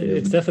it's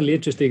definitely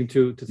interesting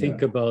to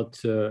think about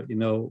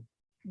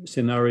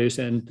scenarios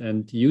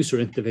and user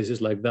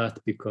interfaces like that,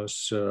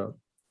 because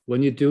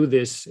when you do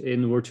this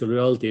in virtual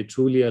reality, it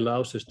truly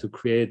allows us to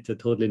create a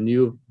totally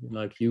new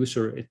like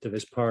user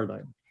interface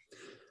paradigm.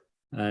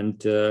 And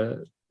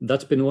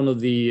that's been one of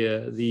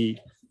the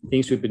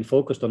things we've been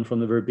focused on from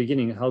the very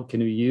beginning. How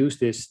can we use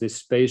this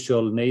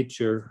spatial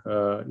nature,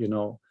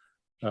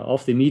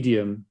 of the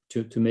medium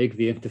to make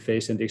the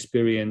interface and the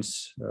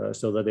experience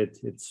so that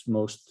it's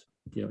most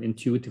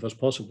intuitive as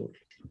possible.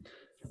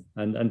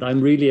 And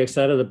I'm really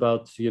excited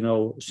about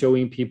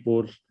showing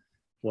people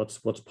what's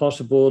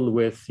possible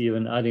with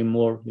even adding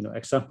more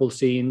example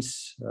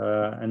scenes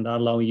and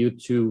allowing you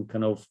to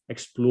kind of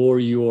explore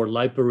your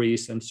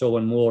libraries and so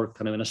on more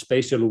kind of in a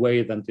spatial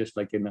way than just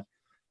like in a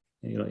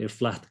your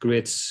flat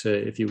grids,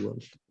 if you will.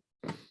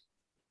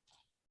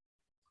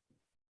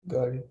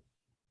 Got it.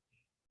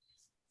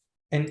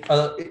 And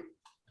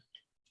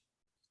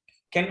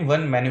can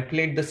one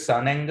manipulate the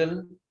sun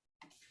angle?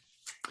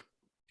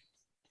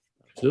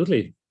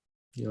 Absolutely.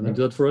 You want to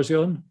do that for us,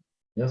 Johan?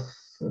 Yes.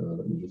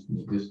 Let me just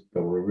move this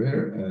over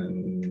here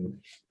and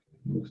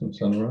move some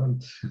sun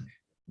around.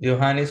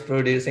 Johan is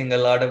producing a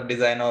lot of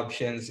design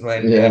options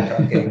when we are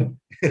talking.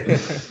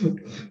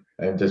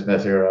 I'm just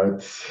messing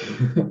around.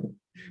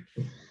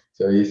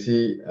 So you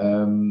see,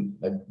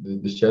 like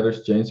the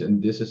shadows change,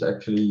 and this is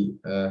actually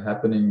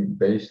happening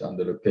based on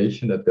the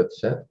location that got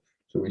set.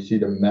 So we see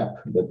the map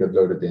that got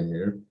loaded in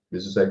here.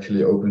 This is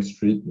actually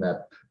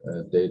OpenStreetMap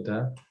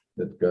data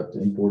that got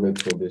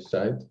imported for this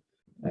site,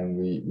 and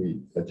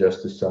we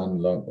adjust the sun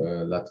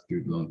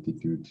latitude,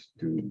 longitude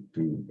to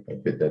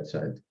fit that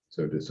site.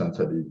 So the sun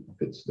study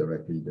fits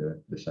directly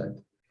the site.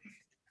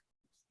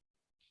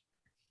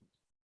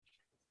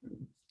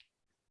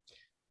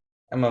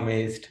 I'm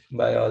amazed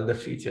by all the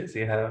features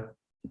you have.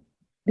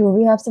 Do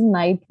we have some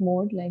night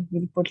mode, like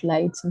we'll put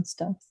lights and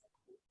stuff?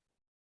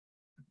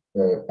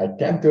 I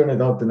can turn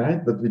it on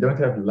tonight, but we don't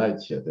have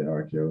lights yet in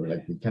Archeo.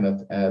 Like we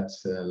cannot add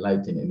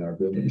lighting in our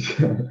buildings.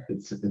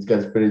 it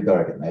gets pretty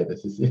dark at night,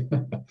 as you see.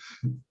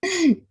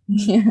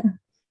 Yeah.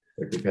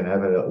 Like we can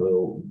have a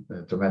little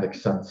dramatic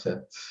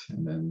sunset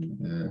and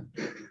then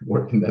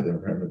work in that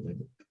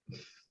environment.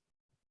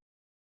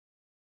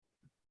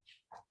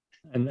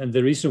 And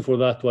the reason for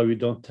that, why we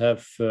don't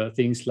have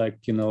things like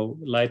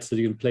lights that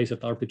you can place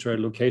at arbitrary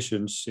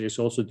locations, is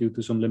also due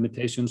to some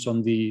limitations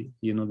on the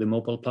the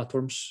mobile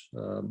platforms.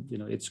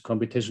 It's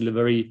computationally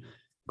very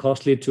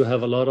costly to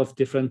have a lot of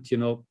different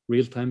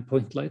real-time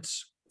point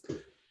lights.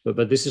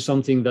 But this is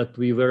something that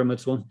we very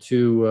much want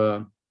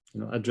to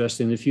address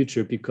in the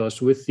future,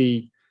 because with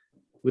the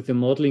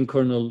modeling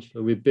kernel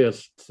we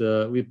built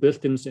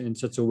in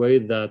such a way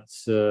that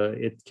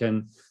it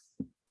can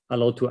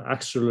allow to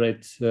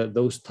accelerate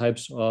those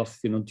types of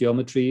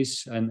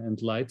geometries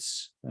and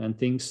lights and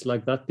things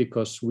like that,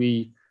 because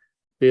we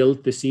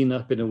build the scene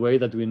up in a way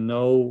that we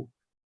know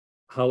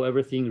how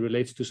everything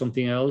relates to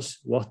something else,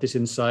 what is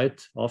inside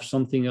of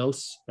something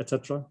else,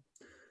 etc.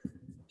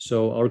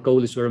 So our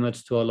goal is very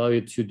much to allow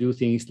you to do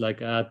things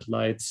like add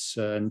lights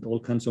and all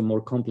kinds of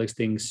more complex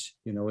things,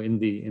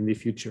 in the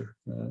future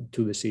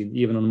to the scene,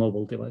 even on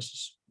mobile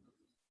devices.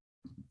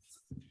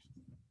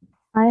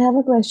 I have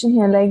a question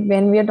here. Like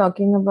when we are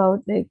talking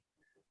about like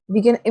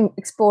we can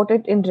export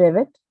it in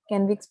Revit.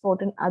 Can we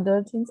export in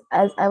other things?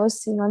 As I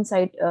was seeing on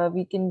site,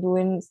 we can do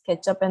in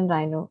SketchUp and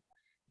Rhino.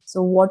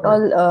 So what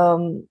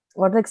all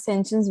what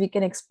extensions we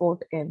can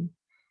export in?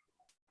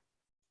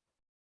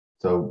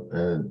 So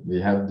we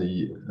have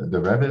the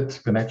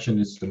Revit connection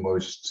is the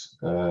most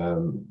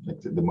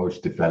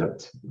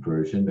developed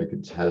version. Like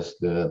it has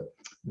the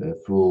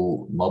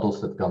full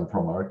models that come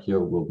from Archeo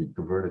will be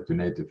converted to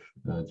native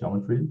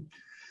geometry.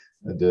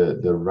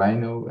 The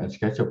Rhino and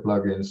SketchUp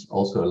plugins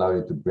also allow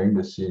you to bring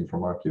the scene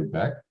from Archeo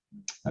back.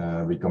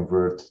 We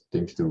convert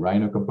things to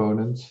Rhino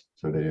components,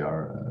 so they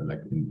are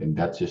like in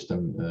that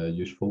system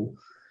useful.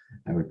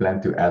 And we plan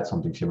to add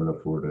something similar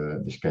for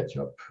the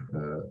SketchUp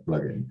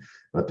plugin.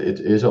 But it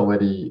is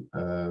already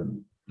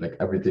like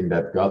everything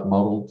that got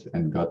modeled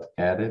and got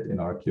added in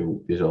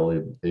Archeo is all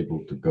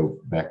able to go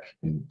back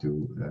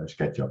into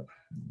SketchUp,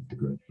 the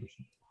current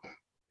version.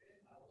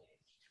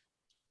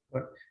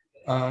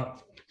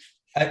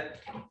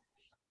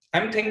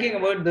 I'm thinking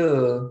about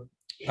the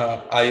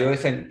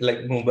iOS and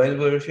like mobile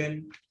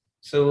version.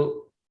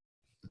 So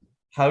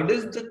how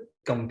does the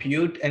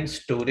compute and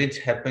storage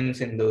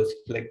happens in those?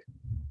 Like,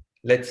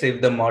 let's say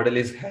if the model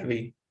is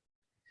heavy,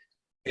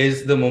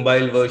 is the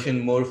mobile version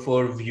more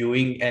for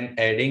viewing and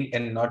adding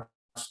and not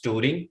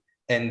storing?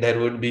 And there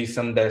would be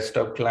some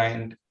desktop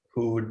client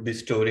who would be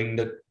storing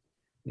the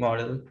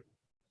model.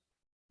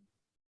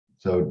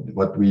 So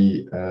what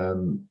we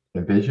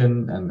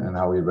envision and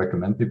how we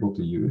recommend people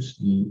to use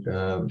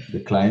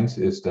the clients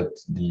is that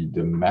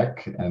the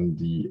Mac and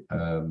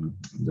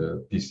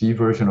the PC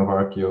version of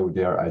Archeo,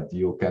 they are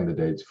ideal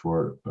candidates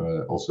for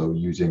also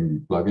using the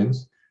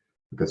plugins,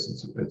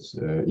 because it's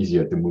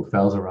easier to move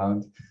files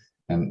around,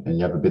 and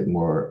you have a bit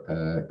more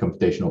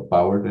computational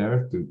power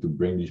there to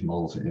bring these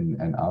models in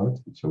and out.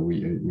 So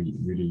we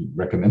really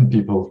recommend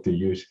people to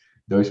use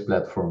those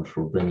platforms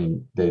for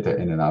bringing data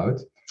in and out.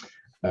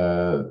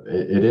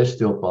 It is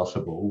still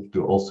possible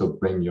to also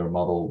bring your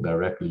model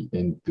directly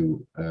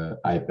into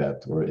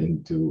iPad or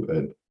into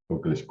an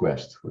Oculus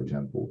Quest, for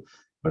example,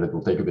 but it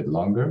will take a bit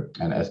longer.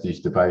 And as these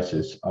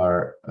devices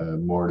are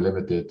more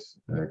limited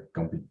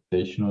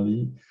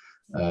computationally,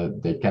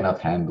 they cannot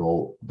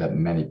handle that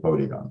many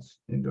polygons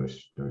in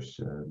those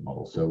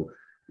models. So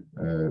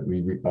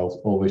we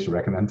always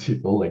recommend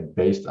people, like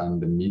based on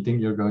the meeting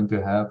you're going to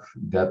have,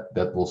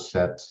 that will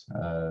set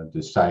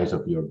the size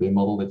of your BIM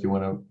model that you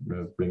want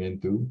to bring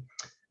into,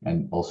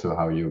 and also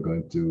how you're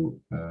going to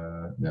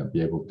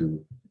be able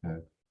to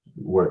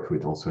work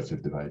with all sorts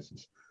of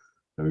devices.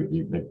 So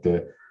you, like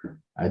the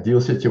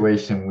ideal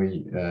situation,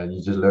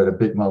 you just load a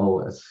big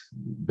model as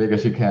big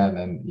as you can,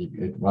 and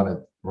it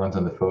runs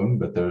on the phone,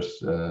 but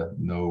there's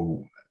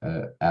no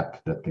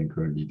app that can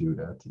currently do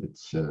that.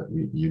 It's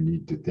you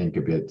need to think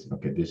a bit.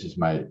 Okay, this is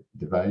my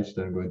device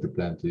that I'm going to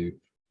plan to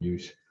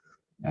use,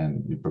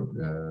 and you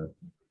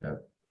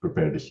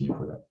prepare the scene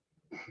for that.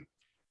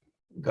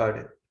 Got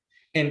it.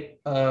 And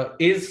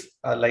is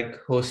like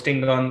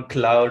hosting on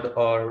cloud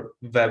or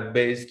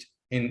web-based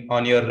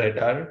on your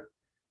radar?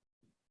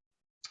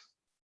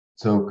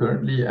 So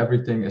currently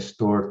everything is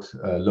stored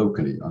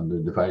locally on the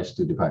device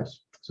to device.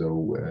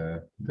 So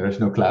there is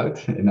no cloud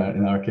in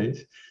our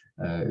case.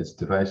 It's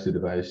device to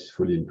device,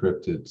 fully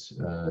encrypted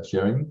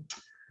sharing.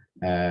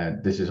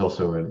 This is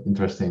also an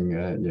interesting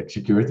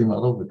security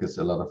model, because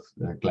a lot of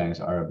clients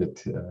are a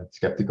bit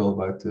skeptical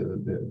about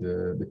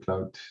the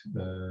cloud,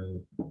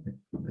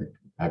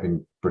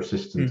 having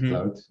persistent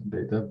cloud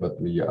data,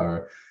 but we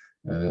are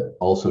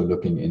also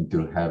looking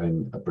into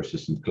having a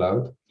persistent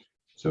cloud.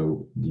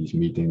 So these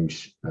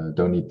meetings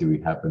don't need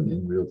to happen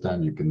in real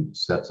time. You can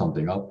set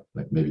something up,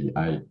 like maybe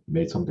I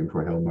made something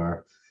for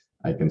Hilmar.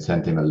 I can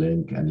send him a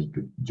link and he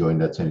could join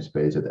that same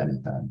space at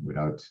any time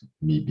without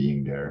me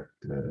being there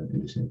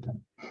in the same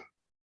time.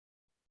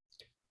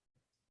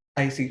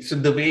 I see. So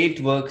the way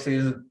it works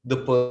is the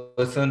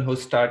person who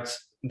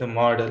starts the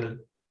model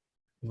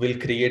will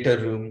create a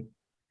room,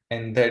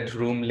 and that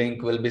room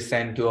link will be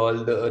sent to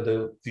all the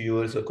other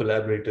viewers or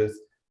collaborators.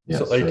 Yes,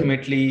 so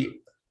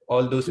ultimately,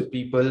 all those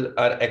people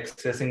are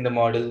accessing the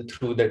model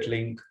through that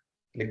link,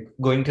 like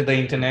going to the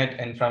internet,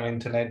 and from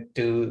internet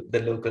to the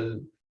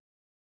local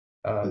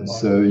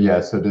so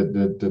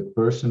the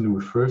person who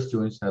first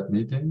joins that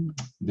meeting,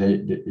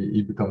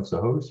 he becomes the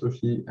host or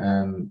she,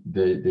 and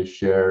they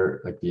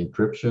share like the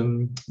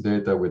encryption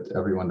data with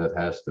everyone that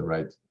has the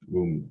right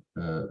room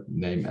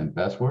name and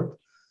password.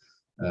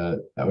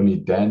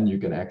 Only then you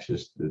can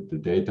access the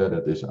data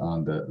that is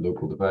on the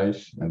local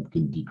device and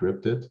can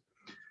decrypt it.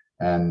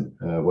 And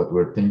what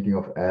we're thinking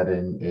of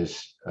adding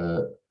is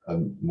a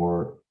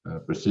more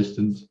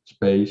persistent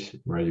space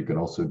where you can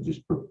also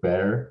just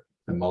prepare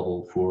a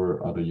model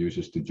for other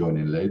users to join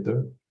in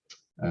later.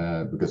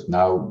 because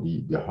now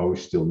the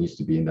host still needs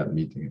to be in that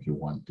meeting if you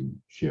want to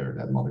share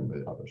that model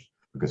with others,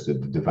 because the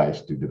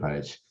device to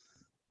device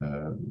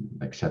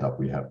like setup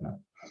we have now.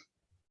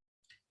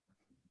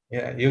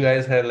 Yeah, you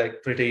guys have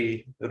like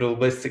pretty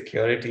robust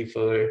security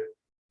for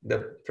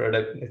the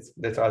product.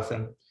 That's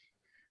awesome.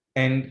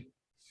 And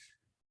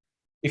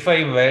if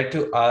I were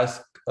to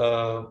ask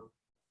 5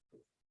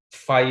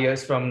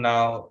 years from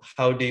now,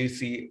 how do you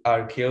see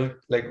Archeo?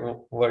 Like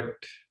what,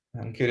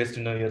 I'm curious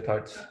to know your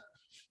thoughts.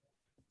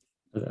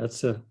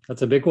 That's a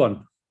big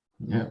one.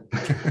 Yeah.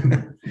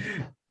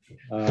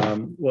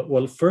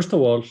 Well, first of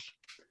all,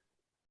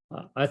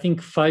 I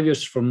think 5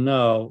 years from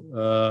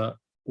now,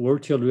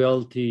 virtual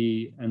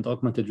reality and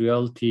augmented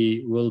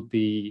reality will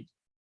be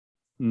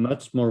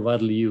much more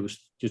widely used,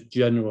 just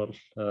general,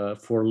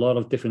 for a lot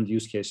of different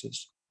use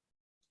cases.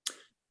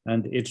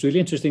 And it's really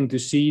interesting to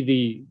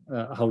see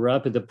how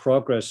rapid the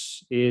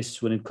progress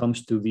is when it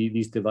comes to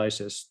these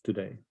devices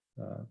today.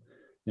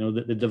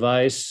 The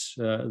device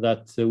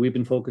that we've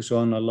been focused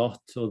on a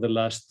lot over the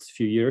last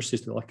few years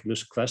is the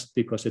Oculus Quest,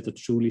 because it's a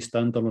truly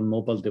standalone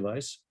mobile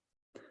device.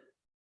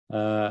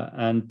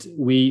 And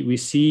we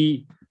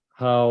see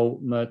how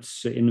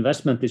much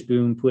investment is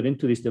being put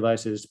into these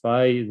devices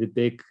by the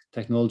big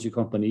technology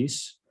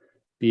companies,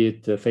 be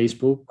it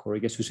Facebook, or I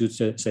guess we should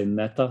say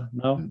Meta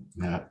now,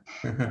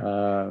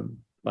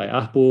 by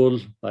Apple,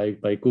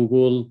 by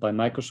Google, by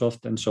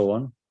Microsoft, and so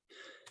on.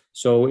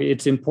 So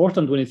it's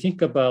important when you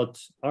think about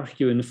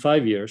Archeo in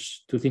 5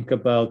 years to think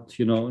about,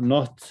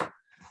 not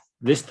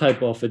this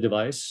type of a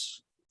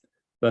device,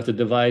 but a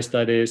device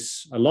that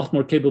is a lot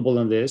more capable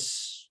than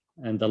this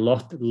and a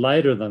lot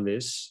lighter than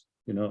this,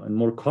 and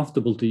more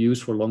comfortable to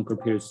use for longer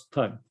periods of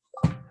time.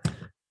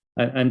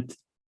 And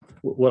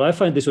what I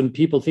find is when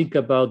people think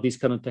about these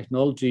kind of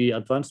technology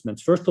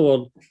advancements, first of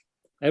all,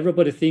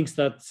 everybody thinks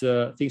that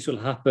things will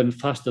happen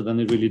faster than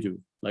they really do.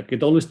 Like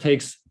it always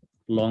takes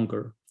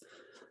longer.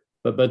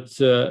 But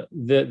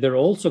there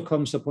also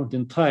comes a point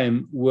in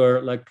time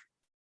where like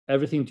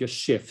everything just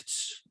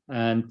shifts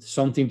and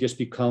something just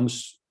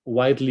becomes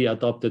widely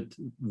adopted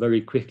very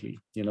quickly.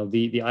 The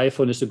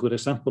iPhone is a good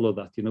example of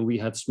that. We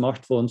had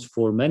smartphones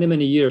for many,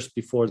 many years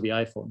before the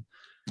iPhone.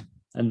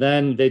 And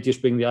then they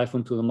just bring the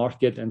iPhone to the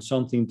market and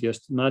something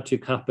just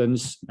magic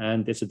happens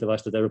and it's a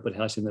device that everybody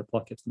has in their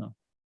pockets now.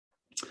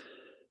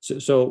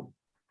 So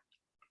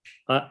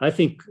I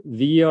think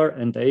VR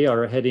and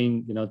AR are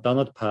heading down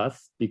that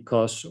path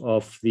because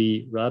of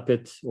the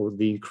rapid or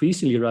the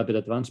increasingly rapid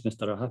advancements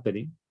that are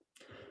happening.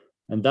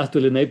 And that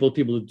will enable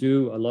people to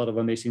do a lot of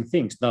amazing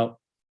things. Now,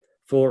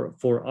 for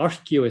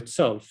Archeo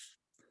itself,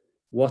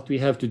 what we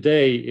have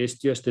today is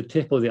just the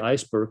tip of the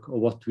iceberg of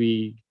what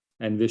we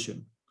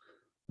envision.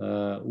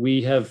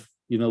 We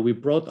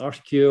brought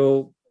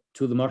Archeo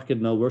to the market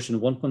now,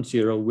 version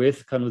 1.0,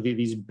 with kind of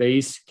these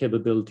base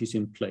capabilities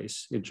in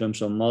place in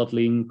terms of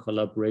modeling,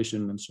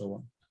 collaboration, and so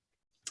on.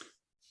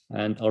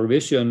 And our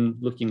vision,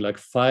 looking like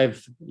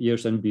 5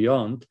 years and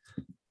beyond,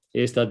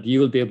 is that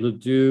you will be able to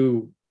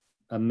do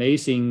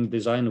amazing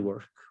design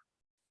work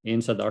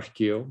inside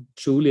Archeo,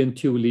 truly and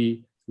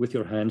truly with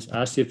your hands,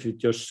 as if you're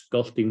just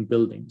sculpting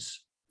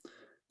buildings.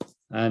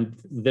 And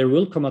there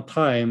will come a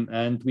time,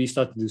 and we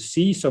started to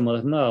see some of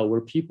it now,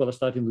 where people are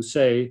starting to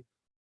say,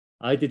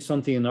 I did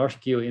something in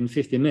Archeo in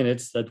 50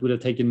 minutes that would have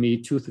taken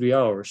me 2-3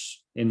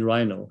 hours in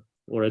Rhino,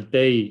 or a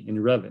day in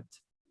Revit.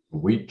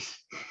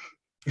 Weeks.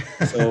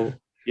 So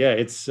yeah,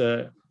 it's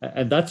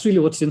and that's really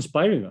what's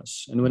inspiring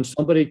us. And when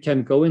somebody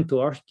can go into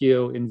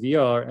Archeo in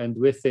VR and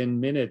within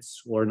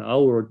minutes or an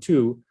hour or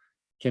two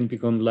can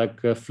become like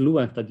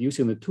fluent at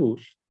using the tool,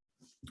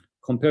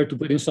 compared to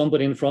putting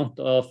somebody in front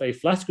of a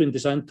flat screen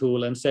design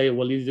tool and say,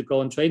 well, you need to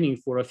go on training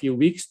for a few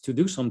weeks to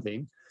do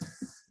something.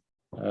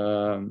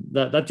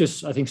 That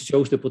just, I think,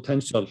 shows the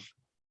potential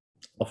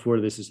of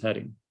where this is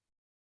heading.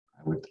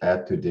 I would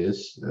add to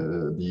this,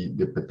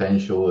 the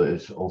potential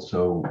is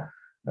also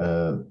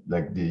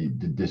like the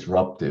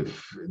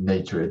disruptive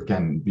nature it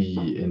can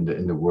be in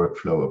the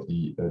workflow of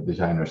the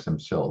designers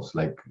themselves.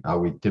 Like how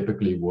we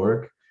typically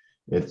work,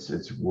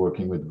 it's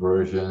working with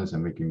versions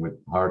and working with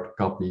hard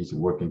copies,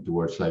 working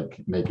towards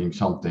like making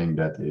something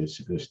that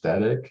is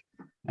static,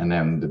 and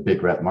then the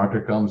big red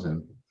marker comes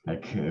and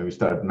like we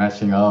start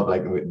messing up,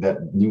 like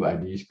that new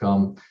ideas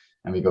come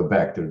and we go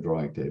back to the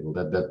drawing table.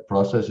 That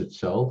process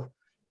itself,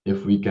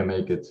 if we can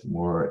make it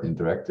more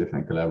interactive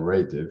and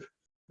collaborative,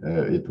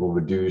 it will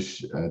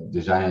reduce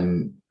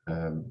design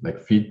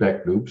like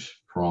feedback loops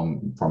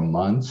from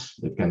months.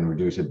 It can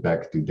reduce it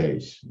back to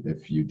days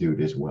if you do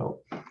this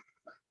well.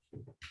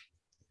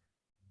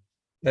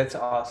 That's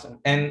awesome.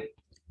 And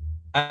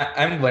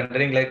I'm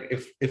wondering, like,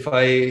 if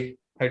I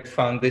had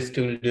found this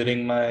tool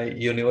during my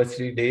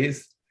university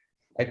days,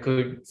 I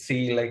could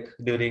see, like,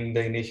 during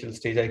the initial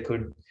stage, I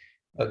could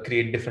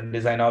create different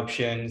design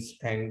options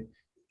and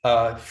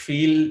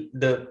feel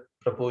the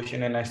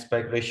proportion and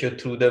aspect ratio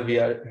through the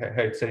VR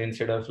headset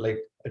instead of like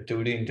a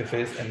 2D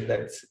interface, and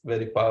that's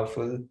very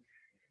powerful.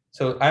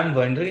 So I'm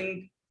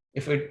wondering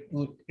if it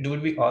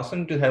would be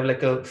awesome to have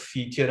like a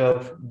feature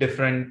of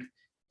different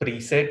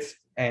presets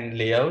and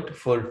layout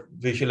for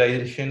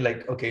visualization.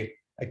 Like, okay,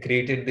 I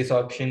created this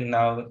option,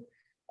 now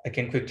I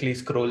can quickly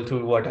scroll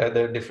through what are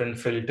the different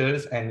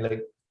filters and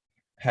like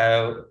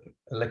have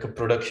like a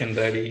production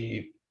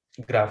ready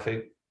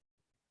graphic.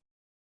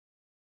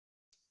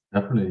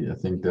 Definitely, I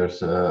think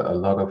there's a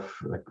lot of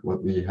like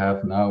what we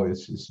have now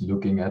is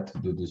looking at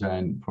the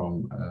design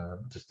from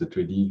just the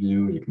 3D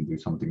view. You can do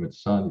something with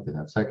sun, you can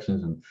have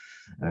sections and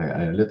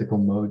analytical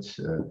modes.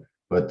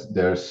 But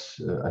there's,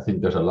 I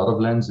think there's a lot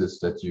of lenses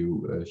that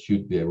you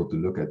should be able to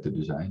look at the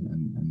design,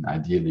 and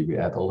ideally we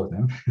add all of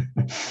them.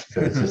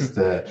 So it's just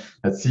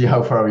let's see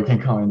how far we can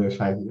come in those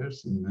 5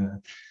 years.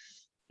 And,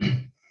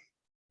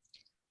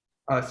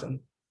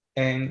 Awesome.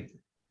 And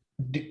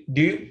do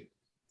you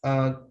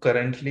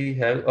currently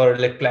have or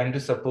like plan to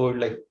support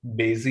like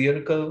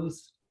Bezier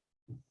curves?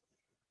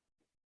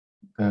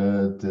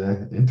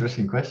 The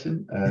interesting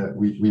question.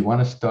 We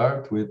want to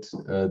start with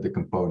the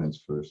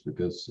components first,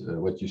 because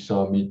what you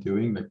saw me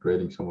doing, like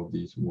creating some of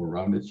these more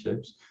rounded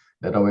shapes,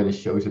 that already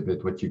shows a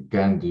bit what you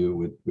can do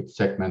with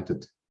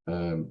segmented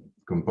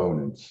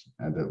components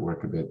and that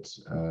work a bit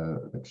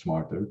like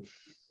smarter.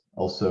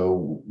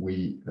 Also,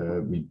 we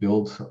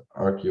built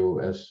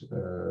Archeo as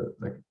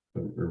like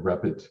a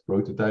rapid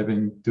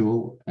prototyping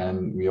tool,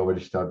 and we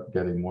already start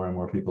getting more and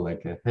more people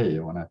like, hey, I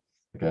want to.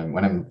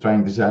 When I'm trying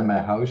to design my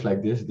house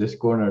like this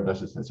corner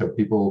does it. So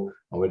people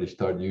already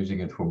start using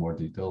it for more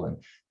detail, and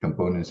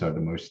components are the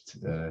most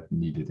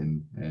needed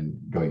in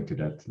going to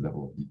that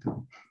level of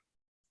detail.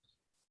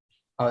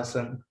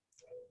 Awesome.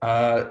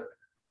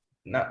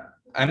 Now,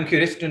 I'm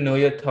curious to know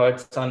your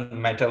thoughts on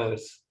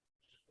metaverse.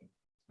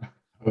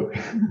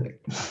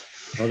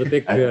 Another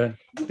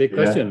big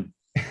question.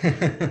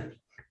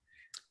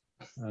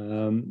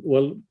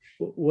 Well,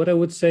 what I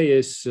would say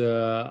is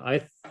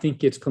I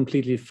think it's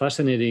completely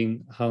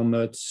fascinating how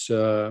much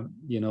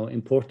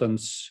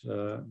importance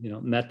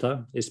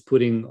Meta is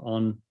putting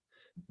on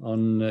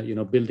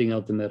building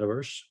out the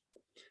metaverse.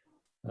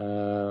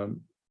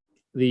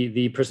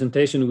 The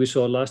presentation we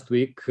saw last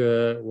week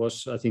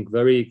was, I think,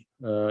 very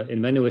in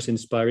many ways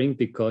inspiring,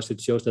 because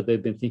it shows that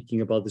they've been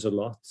thinking about this a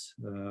lot,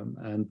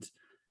 and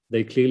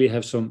they clearly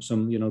have some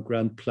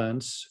grand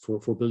plans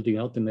for building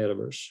out the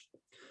metaverse.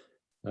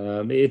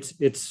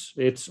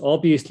 It's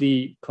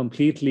obviously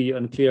completely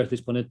unclear at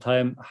this point in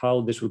time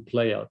how this will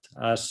play out,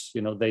 as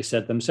they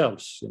said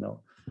themselves.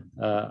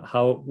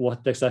 What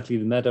exactly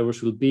the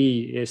metaverse will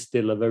be is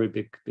still a very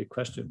big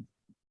question.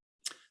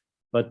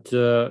 But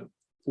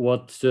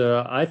what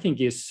I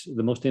think is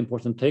the most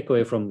important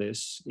takeaway from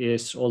this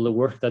is all the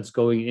work that's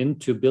going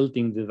into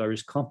building the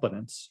various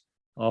components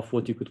of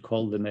what you could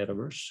call the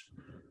metaverse,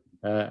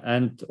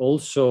 and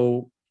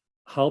also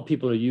how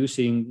people are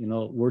using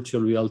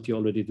virtual reality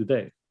already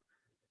today.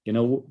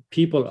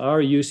 People are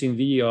using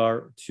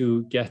VR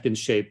to get in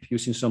shape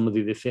using some of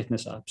the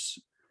fitness apps,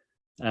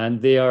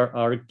 and they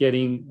are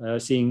getting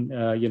seeing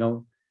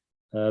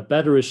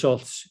better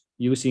results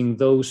using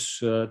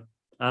those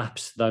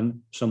apps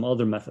than some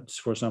other methods.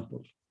 For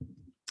example,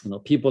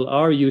 people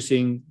are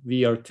using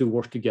VR to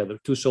work together,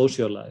 to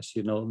socialize.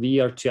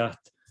 VR chat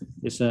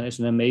is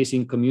an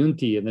amazing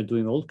community, and they're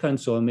doing all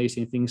kinds of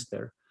amazing things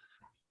there.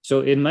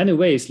 So in many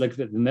ways, like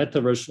the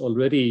metaverse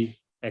already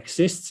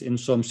exists in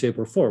some shape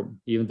or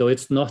form, even though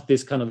it's not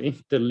this kind of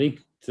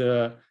interlinked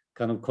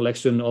kind of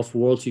collection of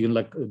worlds you can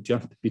like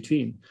jump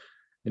between.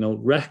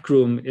 Rec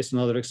Room is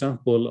another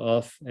example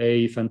of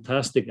a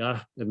fantastic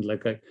app and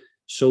like a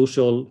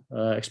social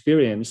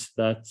experience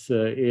that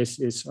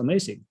is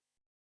amazing.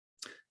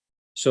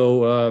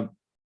 So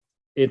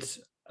it's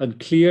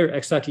unclear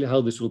exactly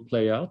how this will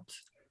play out,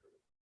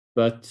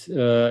 but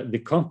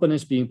the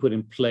components being put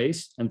in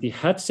place and the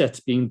headsets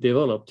being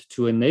developed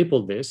to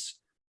enable this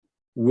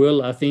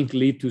will, I think,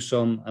 lead to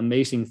some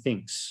amazing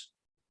things.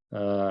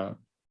 But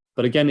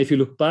again, if you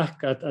look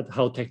back at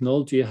how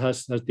technology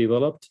has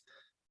developed,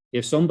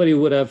 if somebody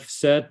would have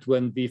said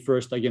when the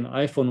first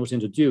iPhone was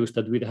introduced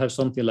that we'd have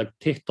something like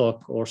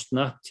TikTok or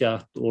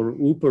Snapchat or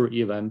Uber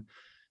even,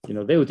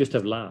 they would just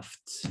have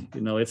laughed.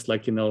 It's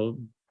like,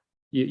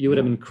 you would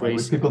have been crazy.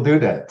 Why would people do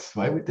that?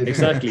 Why would they do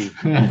exactly.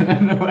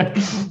 that?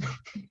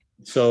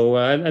 So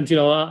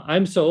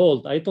I'm so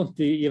old, I don't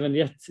even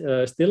yet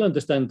still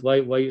understand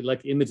why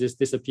like images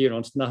disappear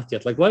on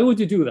Snapchat. Like, why would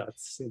you do that?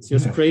 It's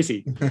just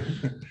crazy.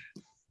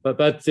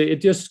 But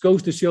it just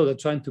goes to show that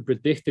trying to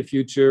predict the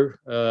future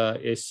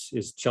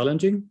is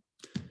challenging.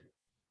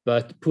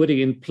 But putting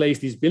in place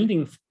these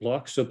building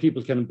blocks so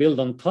people can build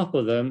on top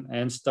of them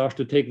and start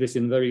to take this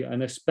in very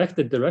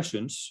unexpected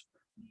directions,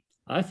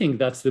 I think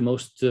that's the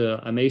most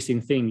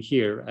amazing thing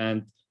here.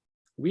 And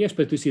we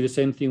expect to see the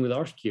same thing with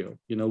Archeo.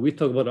 We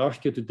talk about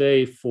Archeo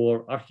today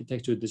for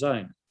architecture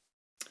design,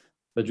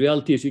 but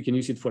reality is you can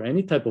use it for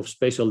any type of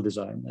spatial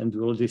design. And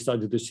we already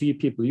started to see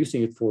people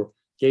using it for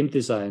game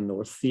design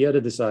or theater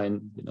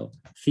design,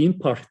 theme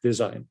park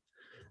design.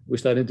 We're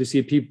starting to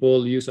see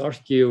people use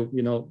Archeo,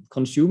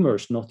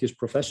 consumers, not just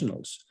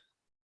professionals.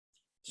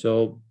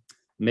 So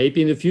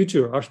maybe in the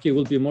future, Archeo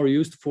will be more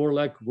used for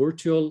like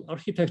virtual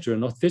architecture,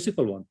 not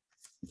physical one.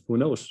 Who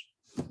knows?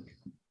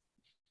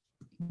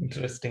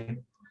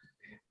 Interesting.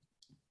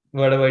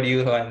 What about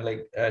you, Juan?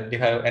 Like, do you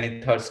have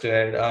any thoughts to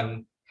add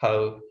on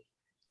how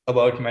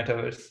about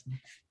metaverse?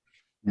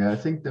 Yeah, I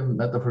think the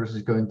metaverse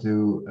is going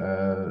to,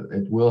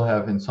 it will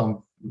have in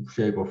some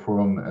shape or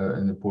form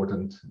an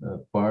important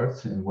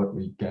part in what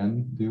we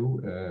can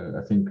do.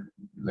 I think,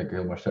 like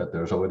Hilmar said,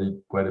 there's already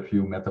quite a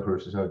few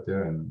metaverses out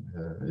there, and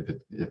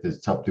if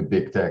it's up to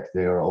big tech,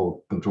 they are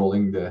all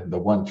controlling the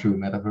one true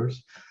metaverse.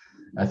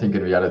 I think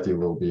in reality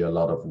will be a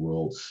lot of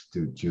worlds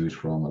to choose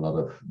from, a lot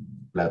of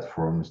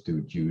platforms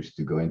to choose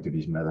to go into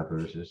these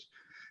metaverses,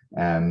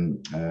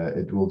 and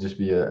it will just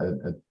be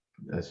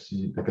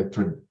like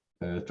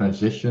a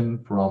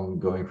transition from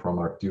going from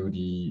our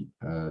 2D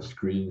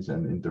screens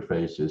and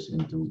interfaces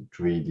into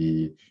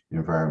 3D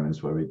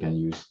environments where we can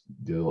use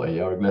the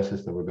AR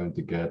glasses that we're going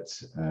to get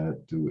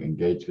to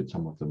engage with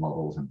some of the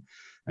models. And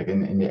like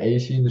in the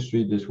AEC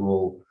industry, this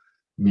will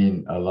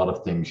mean a lot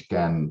of things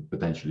can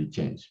potentially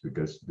change,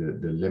 because the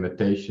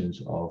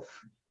limitations of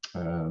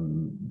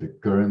the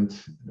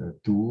current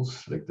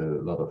tools, like a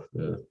lot of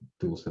the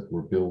tools that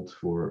were built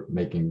for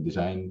making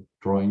design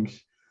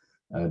drawings,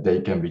 they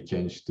can be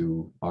changed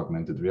to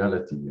augmented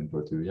reality and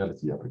virtual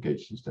reality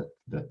applications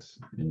that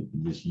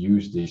just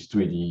use these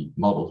 3D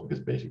models,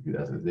 because basically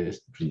that's what it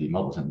is, 3D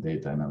models and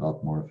data in a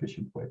lot more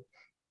efficient way.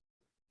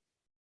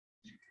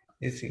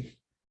 You see,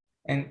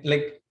 and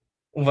like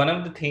one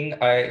of the thing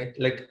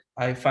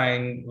I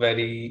find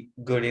very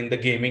good in the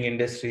gaming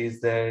industry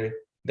is the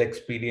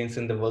experience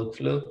in the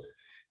workflow.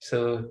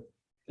 So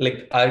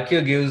like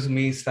Arkeo gives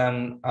me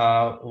some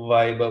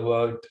vibe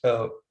about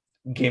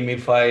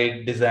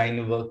gamified design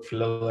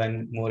workflow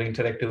and more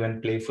interactive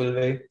and playful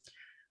way.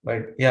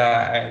 But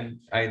yeah, and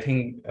I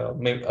think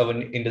maybe our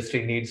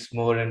industry needs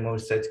more and more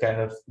such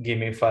kind of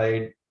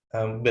gamified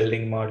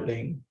building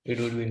modeling. It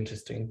would be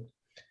interesting.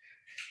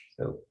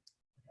 So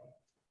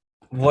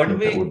I think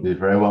that would be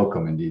very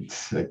welcome indeed.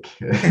 Like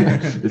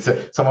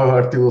some of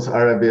our tools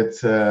are a bit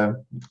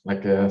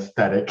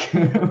static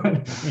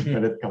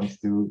when it comes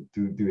to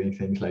doing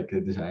things like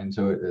design.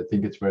 So I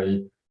think it's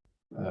very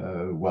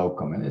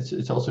welcome, and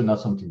it's also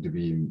not something to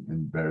be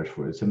embarrassed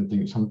for. It's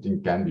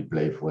something can be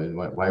playful. And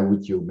why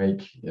would you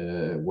make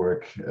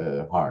work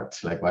hard?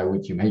 Like, why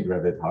would you make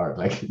Revit hard?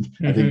 Like,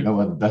 I think no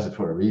one does it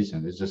for a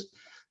reason. It's just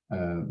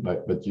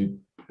but you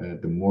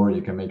the more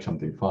you can make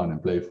something fun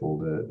and playful,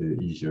 the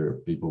easier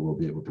people will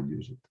be able to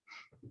use it.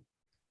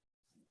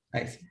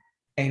 I see.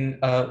 And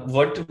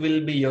what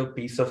will be your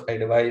piece of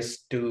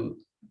advice to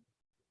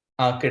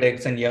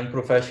architects and young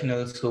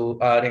professionals who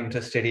are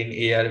interested in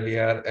AR,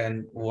 VR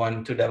and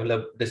want to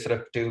develop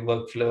disruptive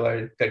workflow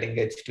or cutting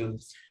edge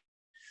tools?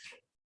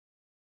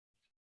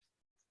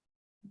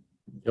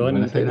 You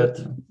want to say that?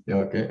 Yeah,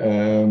 okay.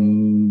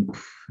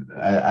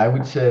 I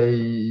would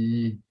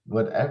say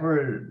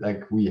whatever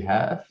like we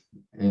have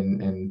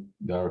in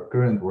our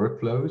current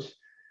workflows,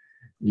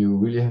 you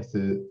really have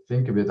to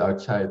think a bit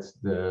outside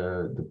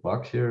the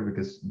box here,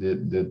 because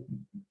the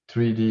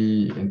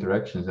 3D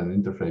interactions and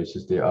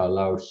interfaces, they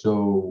allow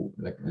so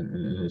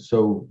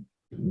so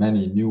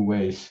many new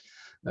ways,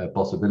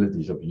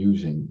 possibilities of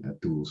using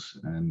tools,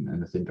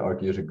 and I think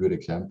Arkeo is a good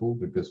example,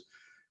 because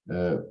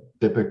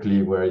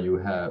typically where you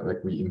have,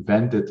 like, we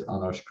invented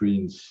on our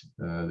screens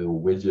little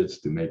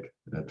widgets to make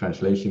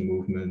translation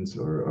movements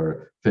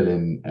or fill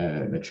in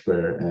like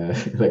square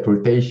like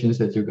rotations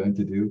that you're going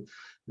to do.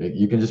 Like,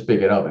 you can just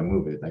pick it up and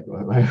move it. Like,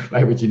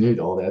 why would you need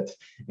all that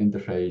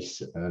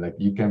interface? Like,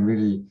 you can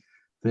really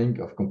think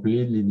of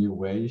completely new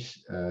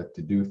ways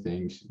to do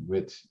things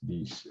with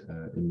these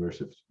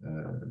immersive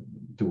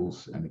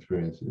tools and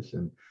experiences.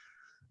 And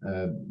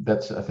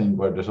that's, I think,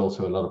 where there's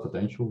also a lot of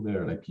potential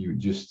there. Like, you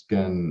just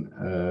can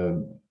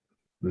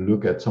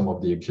look at some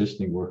of the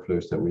existing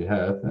workflows that we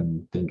have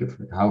and think of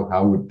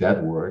how would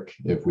that work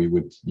if we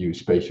would use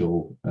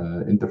spatial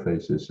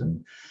interfaces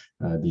and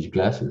these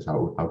glasses.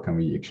 How can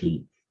we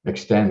actually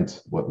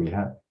extend what we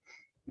have?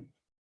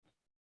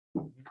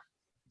 And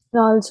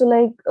also,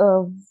 like,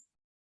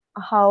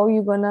 how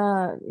you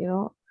gonna,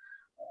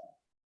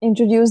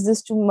 introduce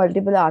this to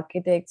multiple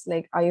architects?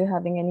 Like, are you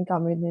having any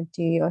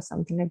community or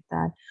something like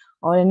that,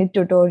 or any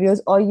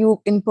tutorials, or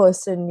you in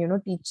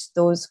person, teach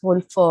those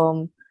whole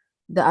firm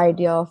the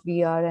idea of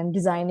VR and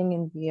designing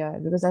in VR,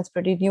 because that's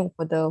pretty new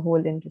for the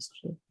whole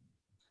industry.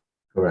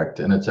 Correct,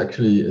 and it's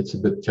a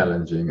bit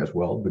challenging as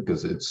well,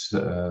 because it's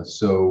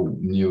so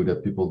new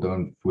that people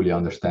don't fully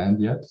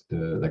understand yet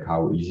like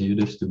how easy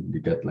it is to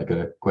get like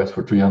a Quest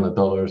for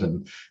 $300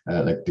 and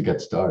like to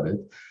get started.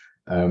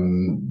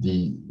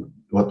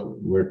 What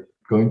we're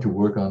going to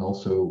work on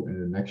also in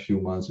the next few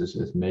months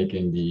is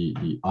making the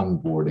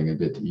onboarding a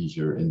bit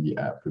easier in the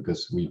app,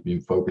 because we've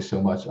been focused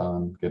so much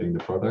on getting the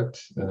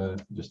product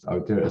just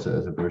out there as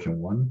a version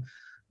 1,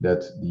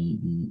 that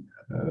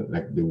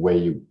like the way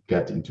you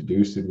get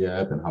introduced to the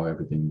app and how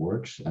everything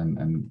works,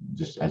 and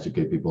just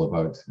educate people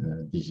about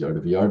these are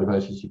the VR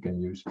devices you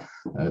can use.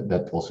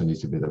 That also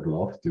needs a bit of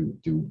love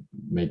to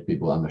make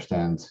people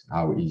understand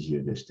how easy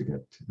it is to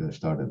get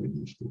started with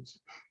these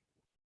tools.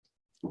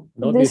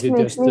 Obviously,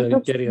 makes just me to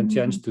getting a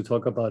chance to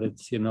talk about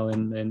it,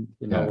 in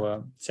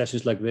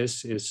sessions like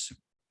this is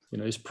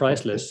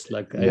priceless.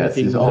 Like Yes,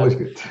 anything it's always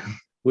good.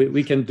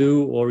 we can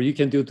do, or you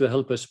can do to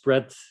help us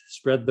spread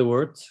the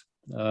word,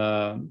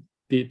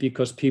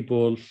 because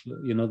people,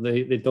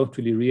 they don't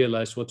really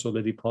realize what's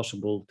already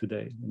possible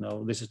today.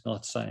 This is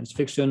not science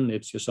fiction.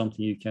 It's just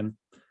something you can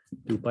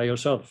do by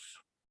yourself,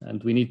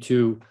 and we need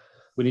to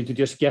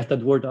just get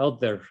that word out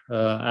there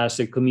as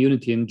a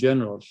community in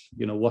general.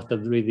 What are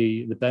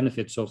really the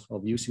benefits of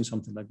using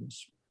something like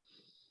this.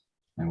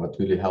 And what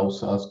really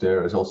helps us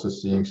there is also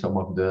seeing some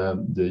of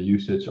the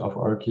usage of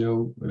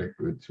Archeo. Like,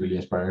 it's really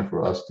inspiring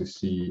for us to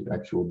see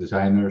actual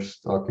designers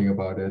talking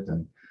about it.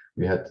 And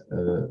we had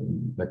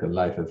like a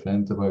live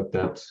event about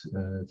that.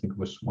 I think it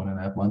was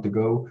 1.5 months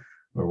ago,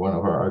 where one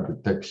of our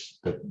architects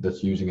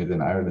that's using it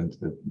in Ireland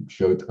that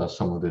showed us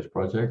some of these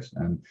projects.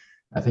 And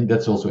I think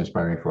that's also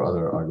inspiring for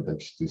other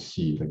architects to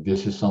see, like,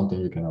 this is something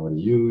you can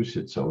already use.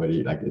 It's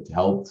already, like, it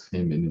helped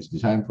him in his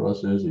design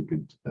process. He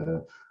could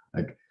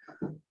like,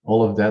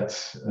 all of that,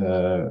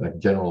 like,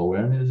 general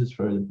awareness is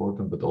very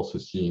important, but also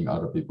seeing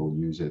other people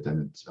use it,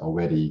 and it's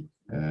already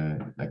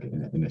like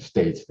in a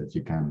state that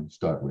you can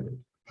start with it.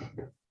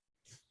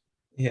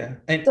 Yeah.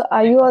 And So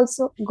are you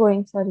also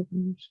going, sorry,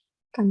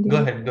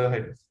 continue. go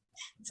ahead.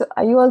 So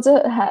are you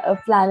also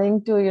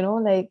planning to,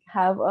 like,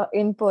 have a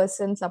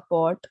in-person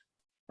support,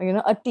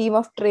 a team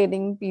of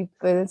training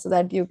people, so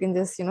that you can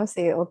just,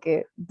 say,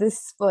 okay,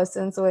 this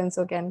person so and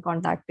so can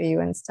contact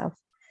you and stuff?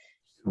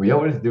 We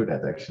always do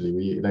that, actually.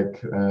 We like,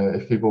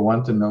 if people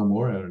want to know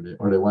more,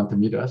 or they want to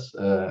meet us,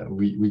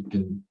 we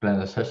can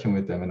plan a session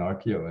with them in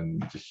Archeo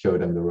and just show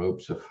them the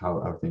ropes of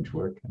how things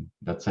work. And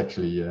that's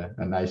actually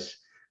a nice,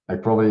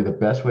 like, probably the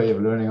best way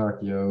of learning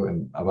Archeo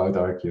and about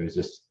Archeo is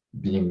just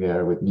being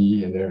there with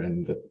me in there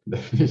and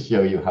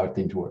show you how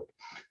things work.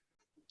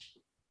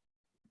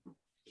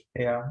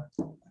 Yeah.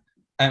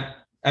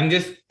 I'm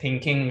just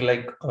thinking,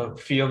 like, a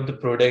few of the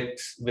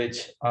products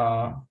which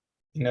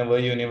in our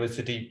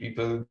university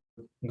people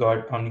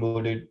got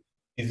onboarded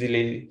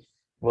easily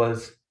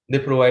was they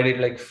provided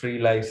like free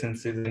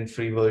licenses and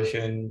free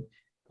version,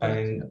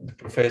 and the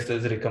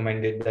professors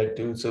recommended that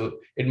too. So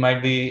it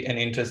might be an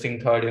interesting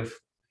thought if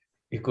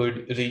you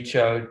could reach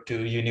out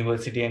to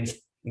university and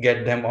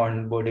get them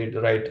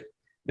onboarded right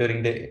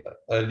during the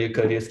early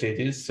career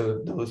stages,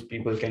 so those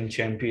people can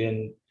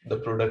champion the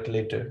product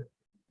later.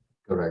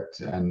 Correct.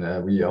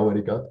 And we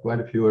already got quite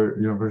a few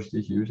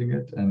universities using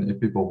it. And if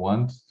people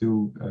want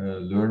to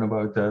learn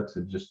about that,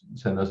 just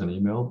send us an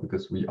email,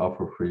 because we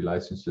offer free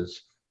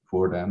licenses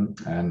for them.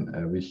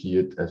 And we see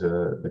it as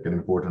an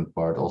important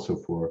part also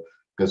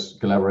because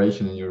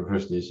collaboration in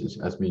universities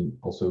has been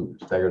also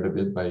staggered a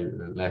bit by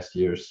last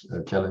year's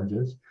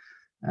challenges.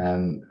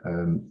 And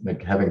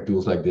like, having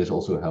tools like this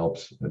also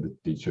helps the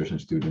teachers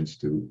and students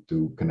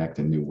to connect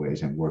in new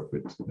ways and work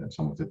with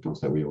some of the tools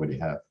that we already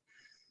have.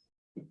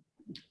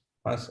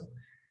 Awesome.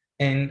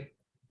 And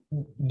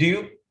do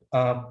you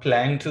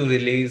plan to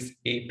release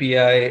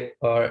API,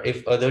 or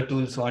if other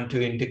tools want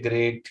to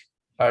integrate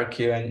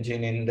Archeo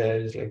engine in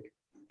there, like,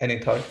 any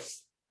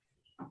thoughts?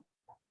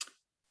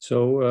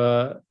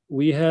 So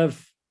we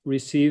have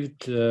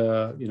received,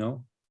 few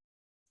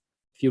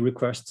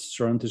requests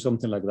around to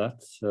something like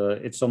that.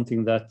 It's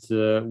something that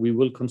we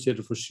will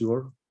consider for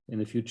sure in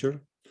the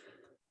future.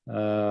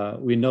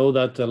 We know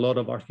that a lot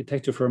of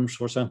architecture firms,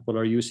 for example,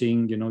 are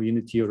using,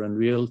 Unity or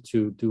Unreal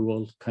to do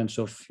all kinds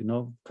of,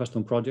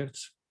 custom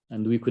projects.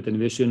 And we could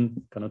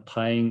envision kind of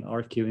tying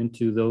Archeo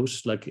into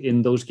those, like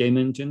in those game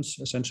engines,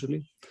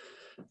 essentially.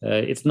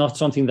 It's not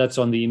something that's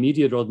on the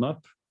immediate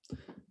roadmap,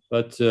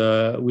 but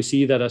we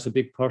see that as a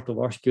big part of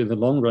Archeo in the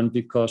long run,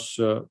 because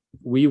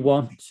we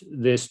want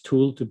this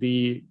tool to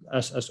be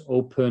as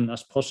open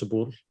as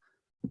possible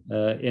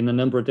in a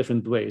number of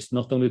different ways,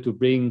 not only to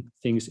bring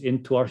things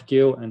into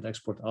Archeo and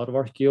export out of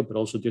Archeo, but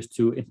also just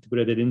to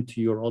integrate it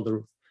into your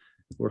other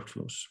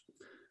workflows.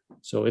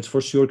 So it's for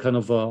sure kind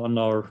of on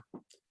our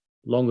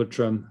longer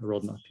term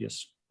roadmap,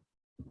 yes.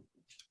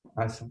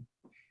 Awesome.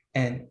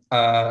 And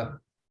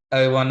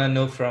I want to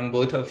know from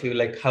both of you,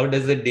 like, how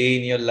does a day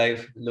in your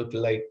life look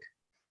like?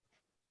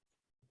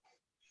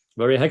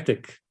 Very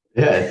hectic.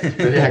 Yeah, it's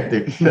pretty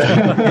hectic.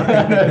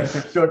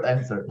 Short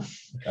answer.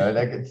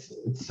 Like,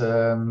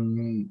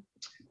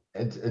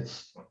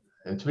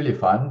 it's really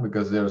fun,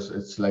 because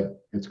it's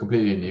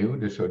completely new.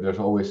 There's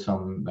always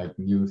some, like,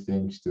 new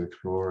things to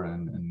explore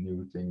and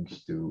new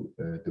things to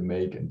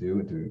make and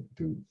do,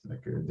 to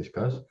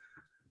discuss.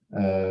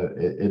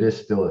 It is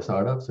still a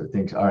startup, so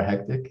things are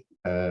hectic,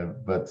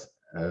 but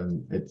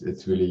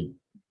it's really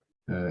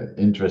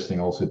interesting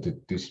also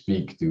to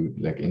speak to,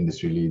 like,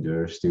 industry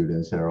leaders,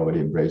 students that are already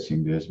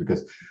embracing this,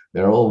 because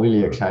they're all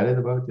really excited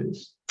about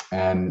this.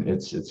 And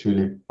it's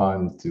really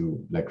fun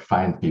to, like,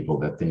 find people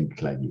that think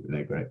like you,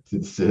 like, right?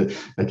 It's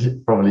like,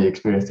 you probably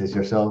experienced this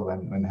yourself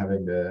when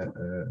having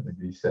like,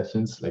 these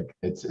sessions. Like,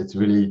 it's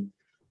really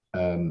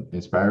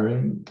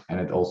inspiring, and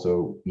it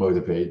also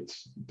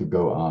motivates to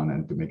go on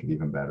and to make it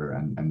even better,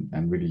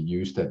 and really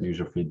use that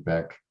user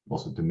feedback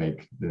also to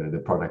make the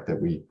product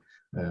that we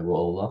we'll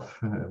all love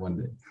one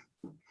day.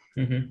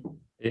 Mhm.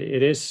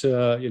 It is,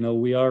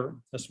 we are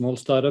a small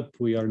startup.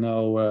 We are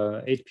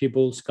now 8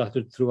 people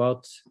scattered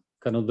throughout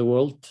kind of the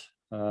world.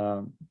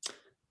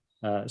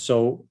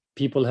 So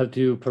people have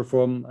to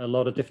perform a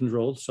lot of different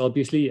roles,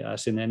 obviously,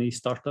 as in any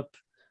startup.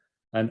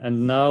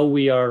 And now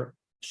we are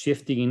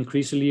shifting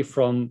increasingly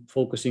from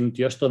focusing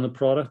just on the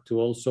product to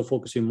also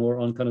focusing more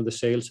on kind of the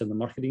sales and the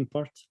marketing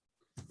part,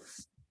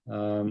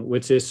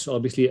 which is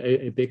obviously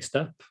a big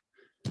step.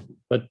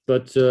 But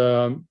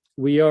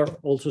we are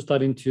also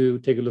starting to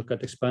take a look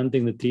at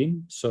expanding the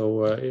team.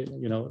 So,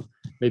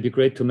 maybe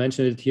great to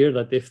mention it here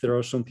that if there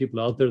are some people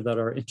out there that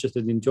are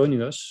interested in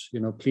joining us,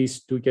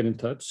 please do get in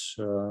touch.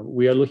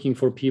 We are looking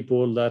for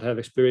people that have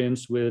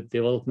experience with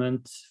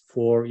development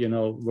for,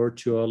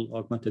 virtual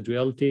augmented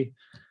reality,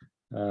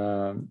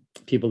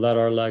 people that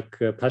are like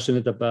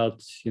passionate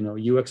about,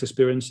 UX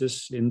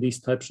experiences in these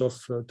types of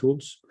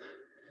tools.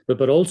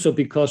 But also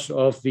because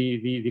of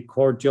the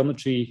core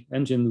geometry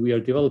engine we are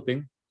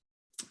developing,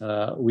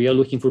 we are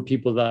looking for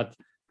people that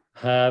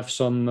have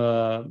some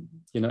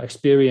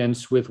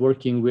experience with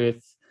working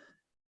with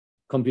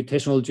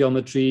computational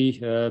geometry,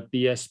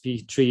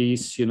 BSP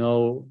trees,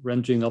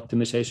 rendering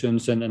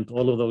optimizations, and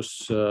all of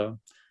those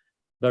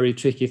very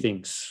tricky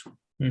things.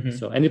 Mhm.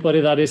 So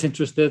anybody that is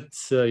interested,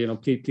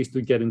 please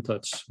do get in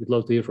touch. We'd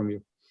love to hear from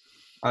you.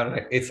 All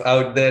right, it's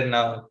out there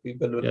now.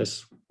 People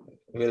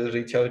will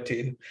reach out to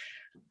you.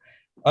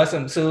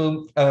 Awesome.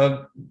 So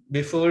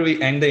before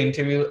we end the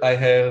interview, I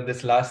have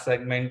this last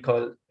segment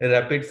called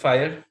Rapid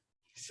Fire.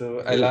 So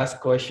I'll ask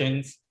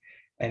questions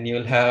and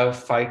you'll have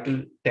 5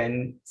 to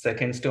 10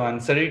 seconds to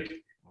answer it.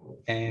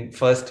 And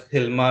first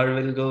Hilmar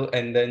will go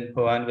and then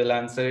Juan will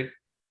answer it.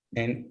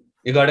 And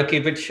you got to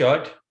keep it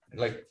short,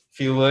 like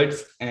few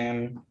words.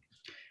 And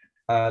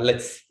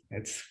let's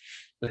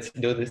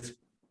do this.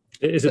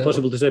 Is it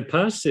possible to say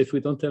pass if we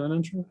don't have an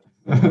answer?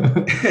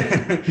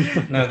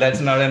 No, that's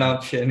not an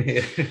option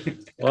here.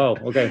 Wow,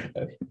 okay.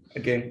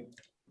 Okay.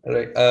 All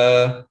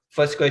right.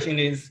 First question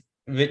is,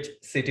 which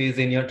city is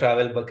in your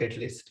travel bucket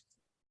list?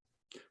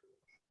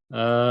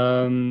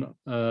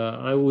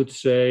 I would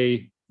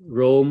say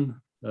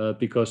Rome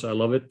because I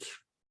love it.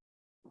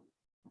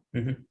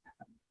 Mhm.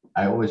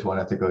 I always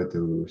wanted to go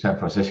to San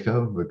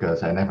Francisco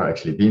because I never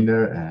actually been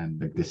there, and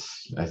like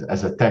this,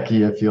 as a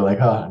techie, I feel like,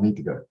 I need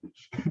to go.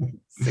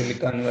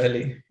 Silicon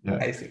Valley. Yeah.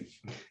 I see.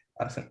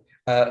 Awesome.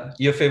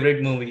 Your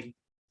favorite movie?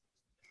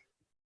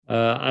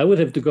 I would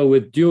have to go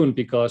with Dune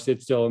because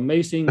it's so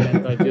amazing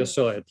and I just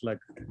saw it. Like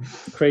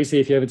crazy.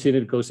 If you haven't seen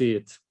it, go see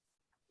it.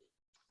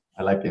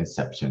 I like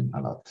Inception a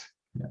lot.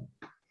 Yeah.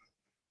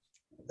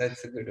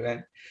 That's a good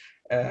one.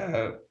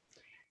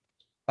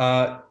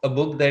 A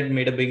book that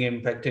made a big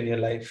impact in your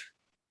life?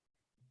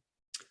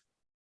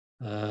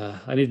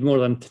 I need more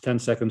than 10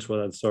 seconds for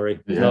that, sorry.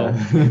 Yeah.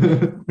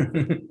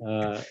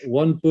 No.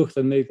 One book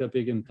that made a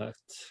big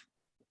impact.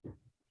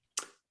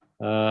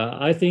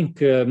 I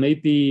think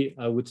maybe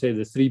I would say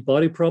The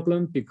 3-Body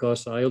Problem,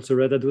 because I also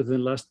read that within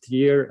the last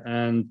year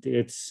and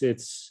it's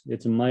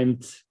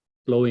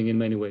mind-blowing in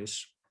many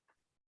ways.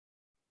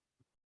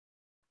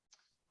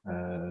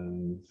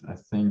 I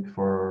think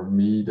for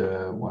me,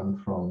 the one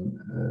from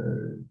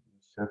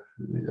Chef,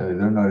 I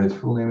don't know his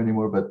full name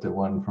anymore, but the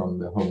one from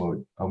the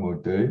Homo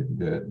Deus,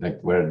 like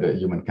where the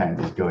humankind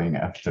is going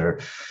after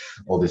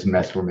all this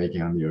mess we're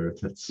making on the earth.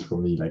 That's for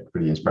me like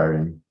pretty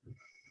inspiring.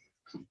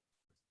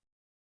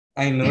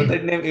 I know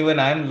that name, even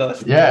I'm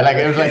lost. Yeah, like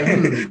it was like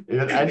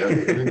even I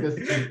don't because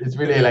it's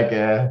really like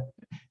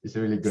it's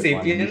a really good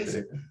Sapiens?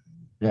 one.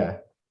 Yeah.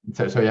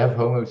 So you have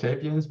Homo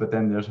sapiens, but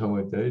then there's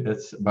Homo Deus.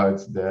 That's about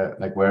the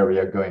like where we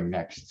are going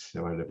next,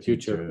 or the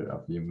future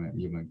of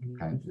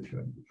humankind is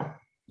going.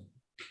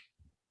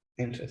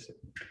 Interesting.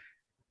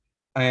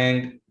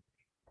 And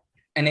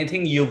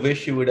anything you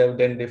wish you would have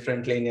done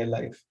differently in your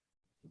life?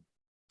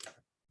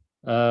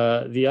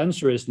 The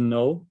answer is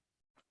no,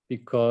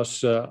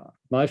 because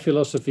my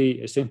philosophy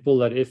is simple,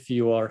 that if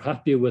you are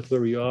happy with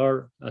where you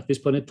are at this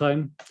point in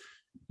time,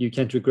 you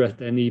can't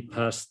regret any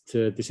past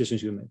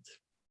decisions you made.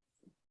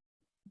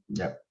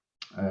 Yeah,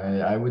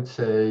 I would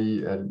say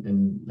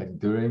in like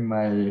during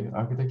my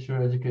architecture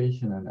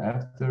education and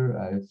after,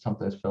 I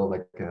sometimes felt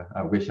like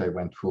I wish I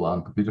went full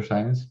on computer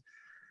science.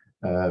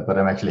 But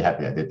I'm actually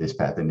happy I did this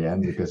path in the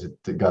end because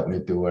it got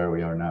me to where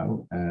we are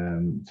now.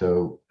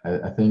 So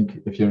I think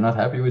if you're not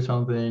happy with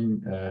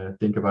something,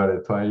 think about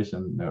it twice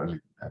and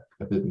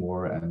a bit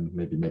more, and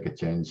maybe make a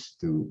change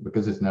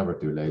because it's never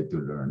too late to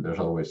learn. There's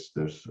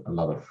a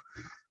lot of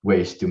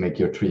ways to make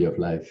your tree of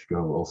life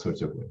go all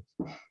sorts of ways.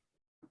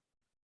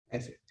 I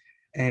see.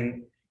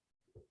 And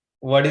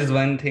what is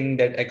one thing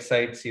that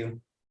excites you?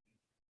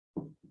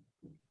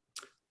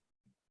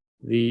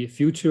 The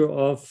future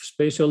of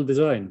spatial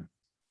design.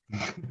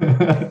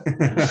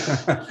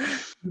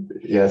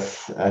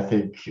 Yes, I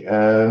think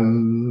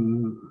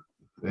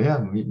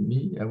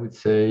me I would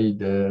say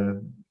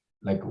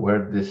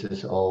where this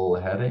is all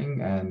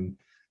heading, and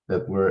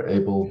that we're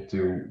able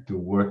to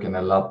work in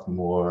a lot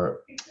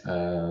more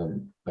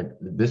like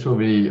this will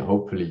really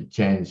hopefully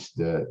change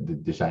the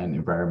design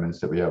environments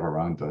that we have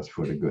around us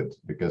for the good,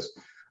 because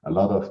a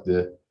lot of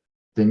the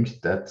things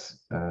that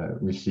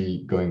we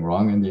see going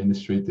wrong in the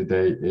industry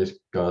today is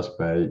caused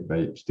by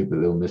stupid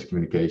little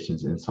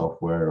miscommunications in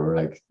software, or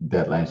like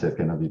deadlines that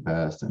cannot be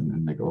passed,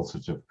 and like all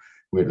sorts of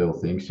weird little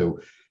things. So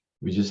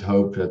we just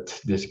hope that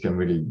this can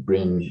really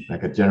bring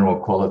like a general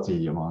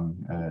quality among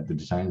the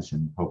designs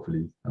and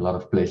hopefully a lot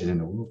of places in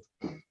the world.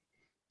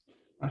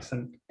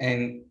 Awesome.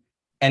 And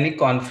any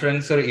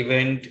conference or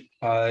event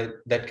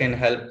that can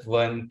help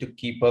one to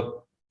keep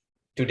up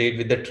to date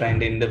with the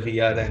trend in the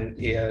VR and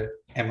AR,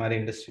 MR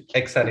industry,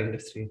 XR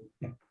industry?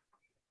 Yeah.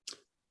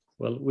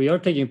 Well, we are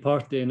taking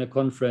part in a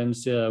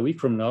conference a week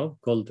from now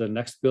called the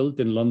Next Build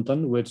in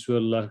London, which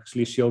will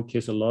actually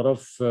showcase a lot of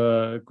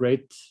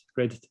great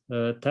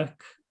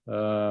tech,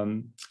 a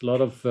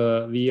lot of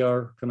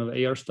VR kind of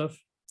AR stuff.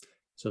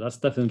 So that's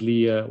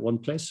definitely one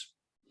place.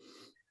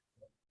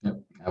 Yeah,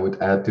 I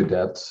would add to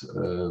that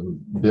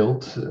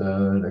Build,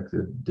 like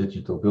the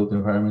Digital Build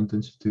Environment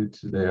Institute.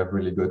 They have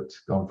really good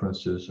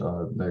conferences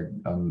like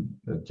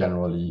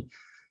generally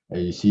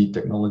AEC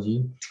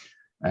technology,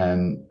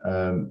 and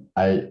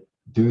I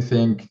do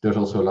think there's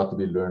also a lot to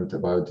be learned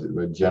about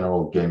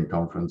general game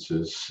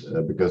conferences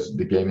because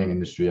the gaming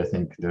industry, I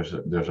think there's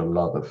a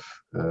lot of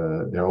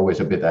they're always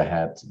a bit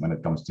ahead when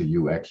it comes to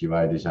UX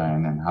UI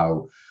design and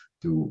how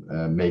to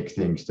make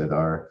things that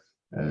are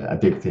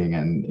addicting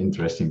and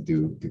interesting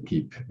to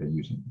keep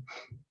using.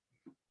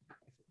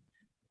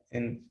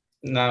 And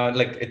now,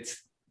 like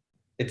it's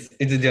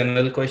a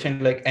general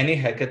question. Like any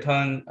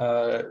hackathon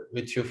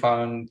which you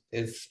found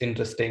is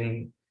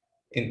interesting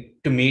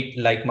to meet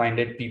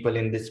like-minded people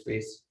in this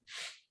space.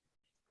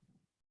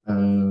 I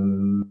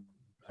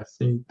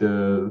think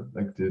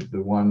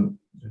the one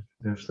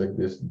there's like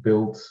this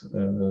Build.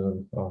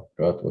 Oh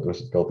God, what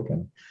was it called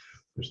again?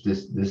 There's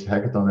this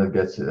hackathon that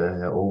gets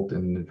held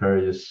in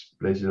various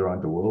places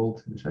around the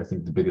world. It's, I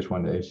think, the biggest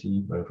one, the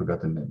AEC, but I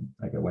forgot the name.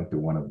 Like I went to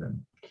one of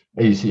them.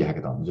 AEC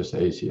hackathon, just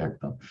AEC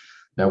hackathon.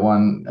 That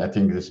one, I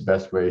think, is the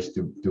best way is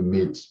to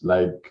meet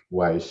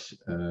likewise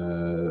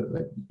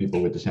like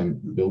people with the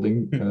same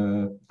building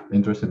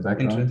interest and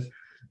background,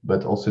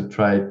 but also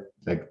try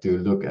like to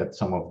look at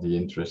some of the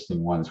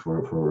interesting ones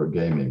for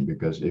gaming,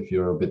 because if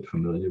you're a bit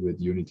familiar with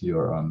Unity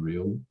or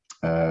Unreal,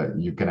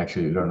 you can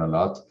actually learn a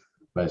lot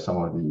by some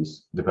of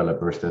these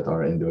developers that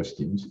are in those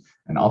teams,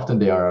 and often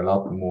they are a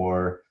lot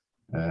more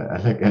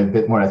like a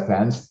bit more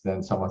advanced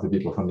than some of the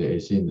people from the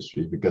AC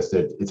industry, because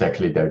it's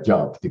actually their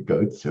job to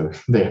code. So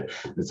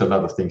there's a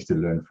lot of things to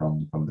learn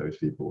from those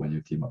people when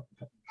you team up with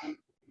them.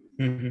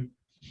 Mm-hmm.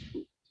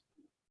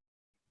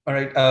 All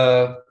right.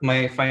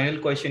 My final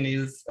question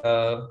is: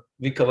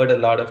 we covered a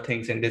lot of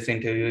things in this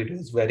interview. It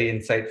was very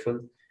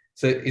insightful.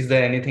 So, is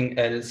there anything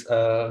else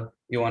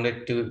you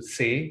wanted to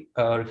say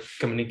or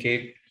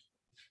communicate?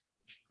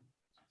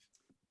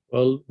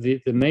 Well, the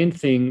main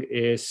thing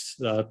is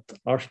that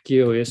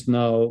Arkio is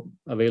now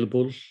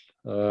available.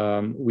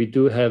 We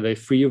do have a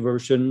free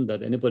version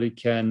that anybody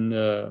can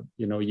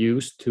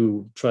use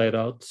to try it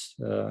out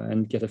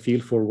and get a feel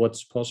for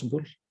what's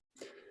possible.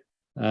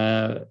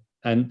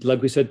 And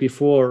like we said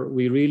before,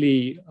 we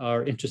really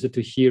are interested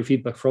to hear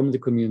feedback from the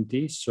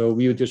community. So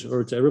we would just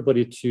urge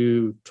everybody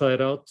to try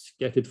it out,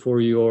 get it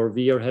for your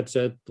VR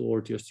headset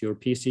or just your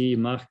PC,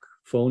 Mac,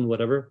 phone,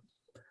 whatever.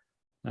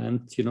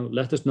 And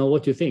let us know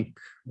what you think.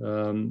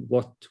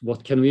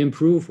 What can we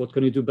improve? What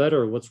can we do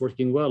better? What's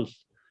working well?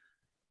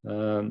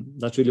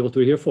 That's really what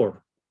we're here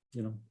for.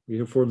 We're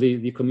here for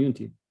the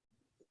community.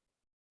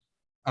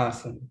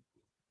 Awesome.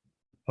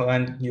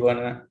 Juan, you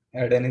wanna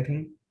add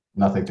anything?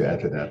 Nothing to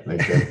add to that.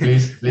 Like,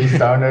 please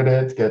download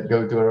it.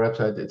 Go to our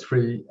website. It's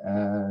free.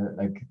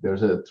 Like,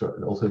 there's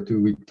also a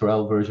 2-week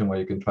trial version where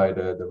you can try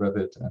the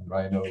Revit and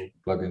Rhino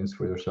plugins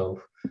for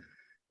yourself.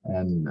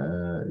 And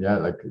yeah,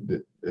 like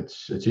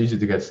it's easy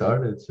to get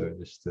started, so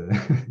just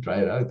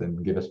try it out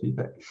and give us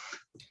feedback.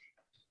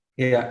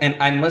 Yeah, and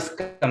I must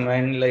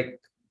comment, like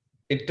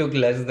it took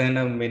less than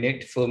a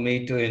minute for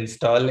me to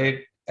install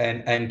it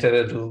and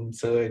enter a room.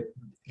 So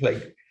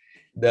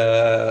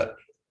the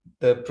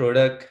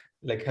product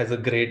has a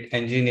great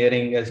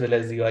engineering as well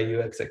as UI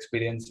UX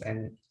experience,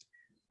 and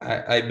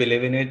I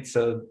believe in it.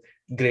 So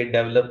great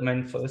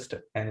development first,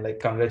 and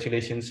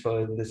congratulations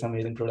for this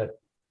amazing product.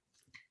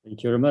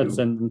 Thank you very much,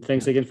 and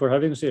thanks again for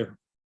having us here.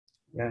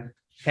 Yeah,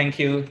 thank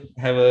you.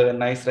 Have a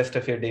nice rest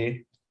of your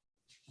day.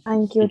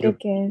 Thank you. Take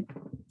care.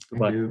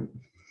 Goodbye.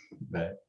 Bye.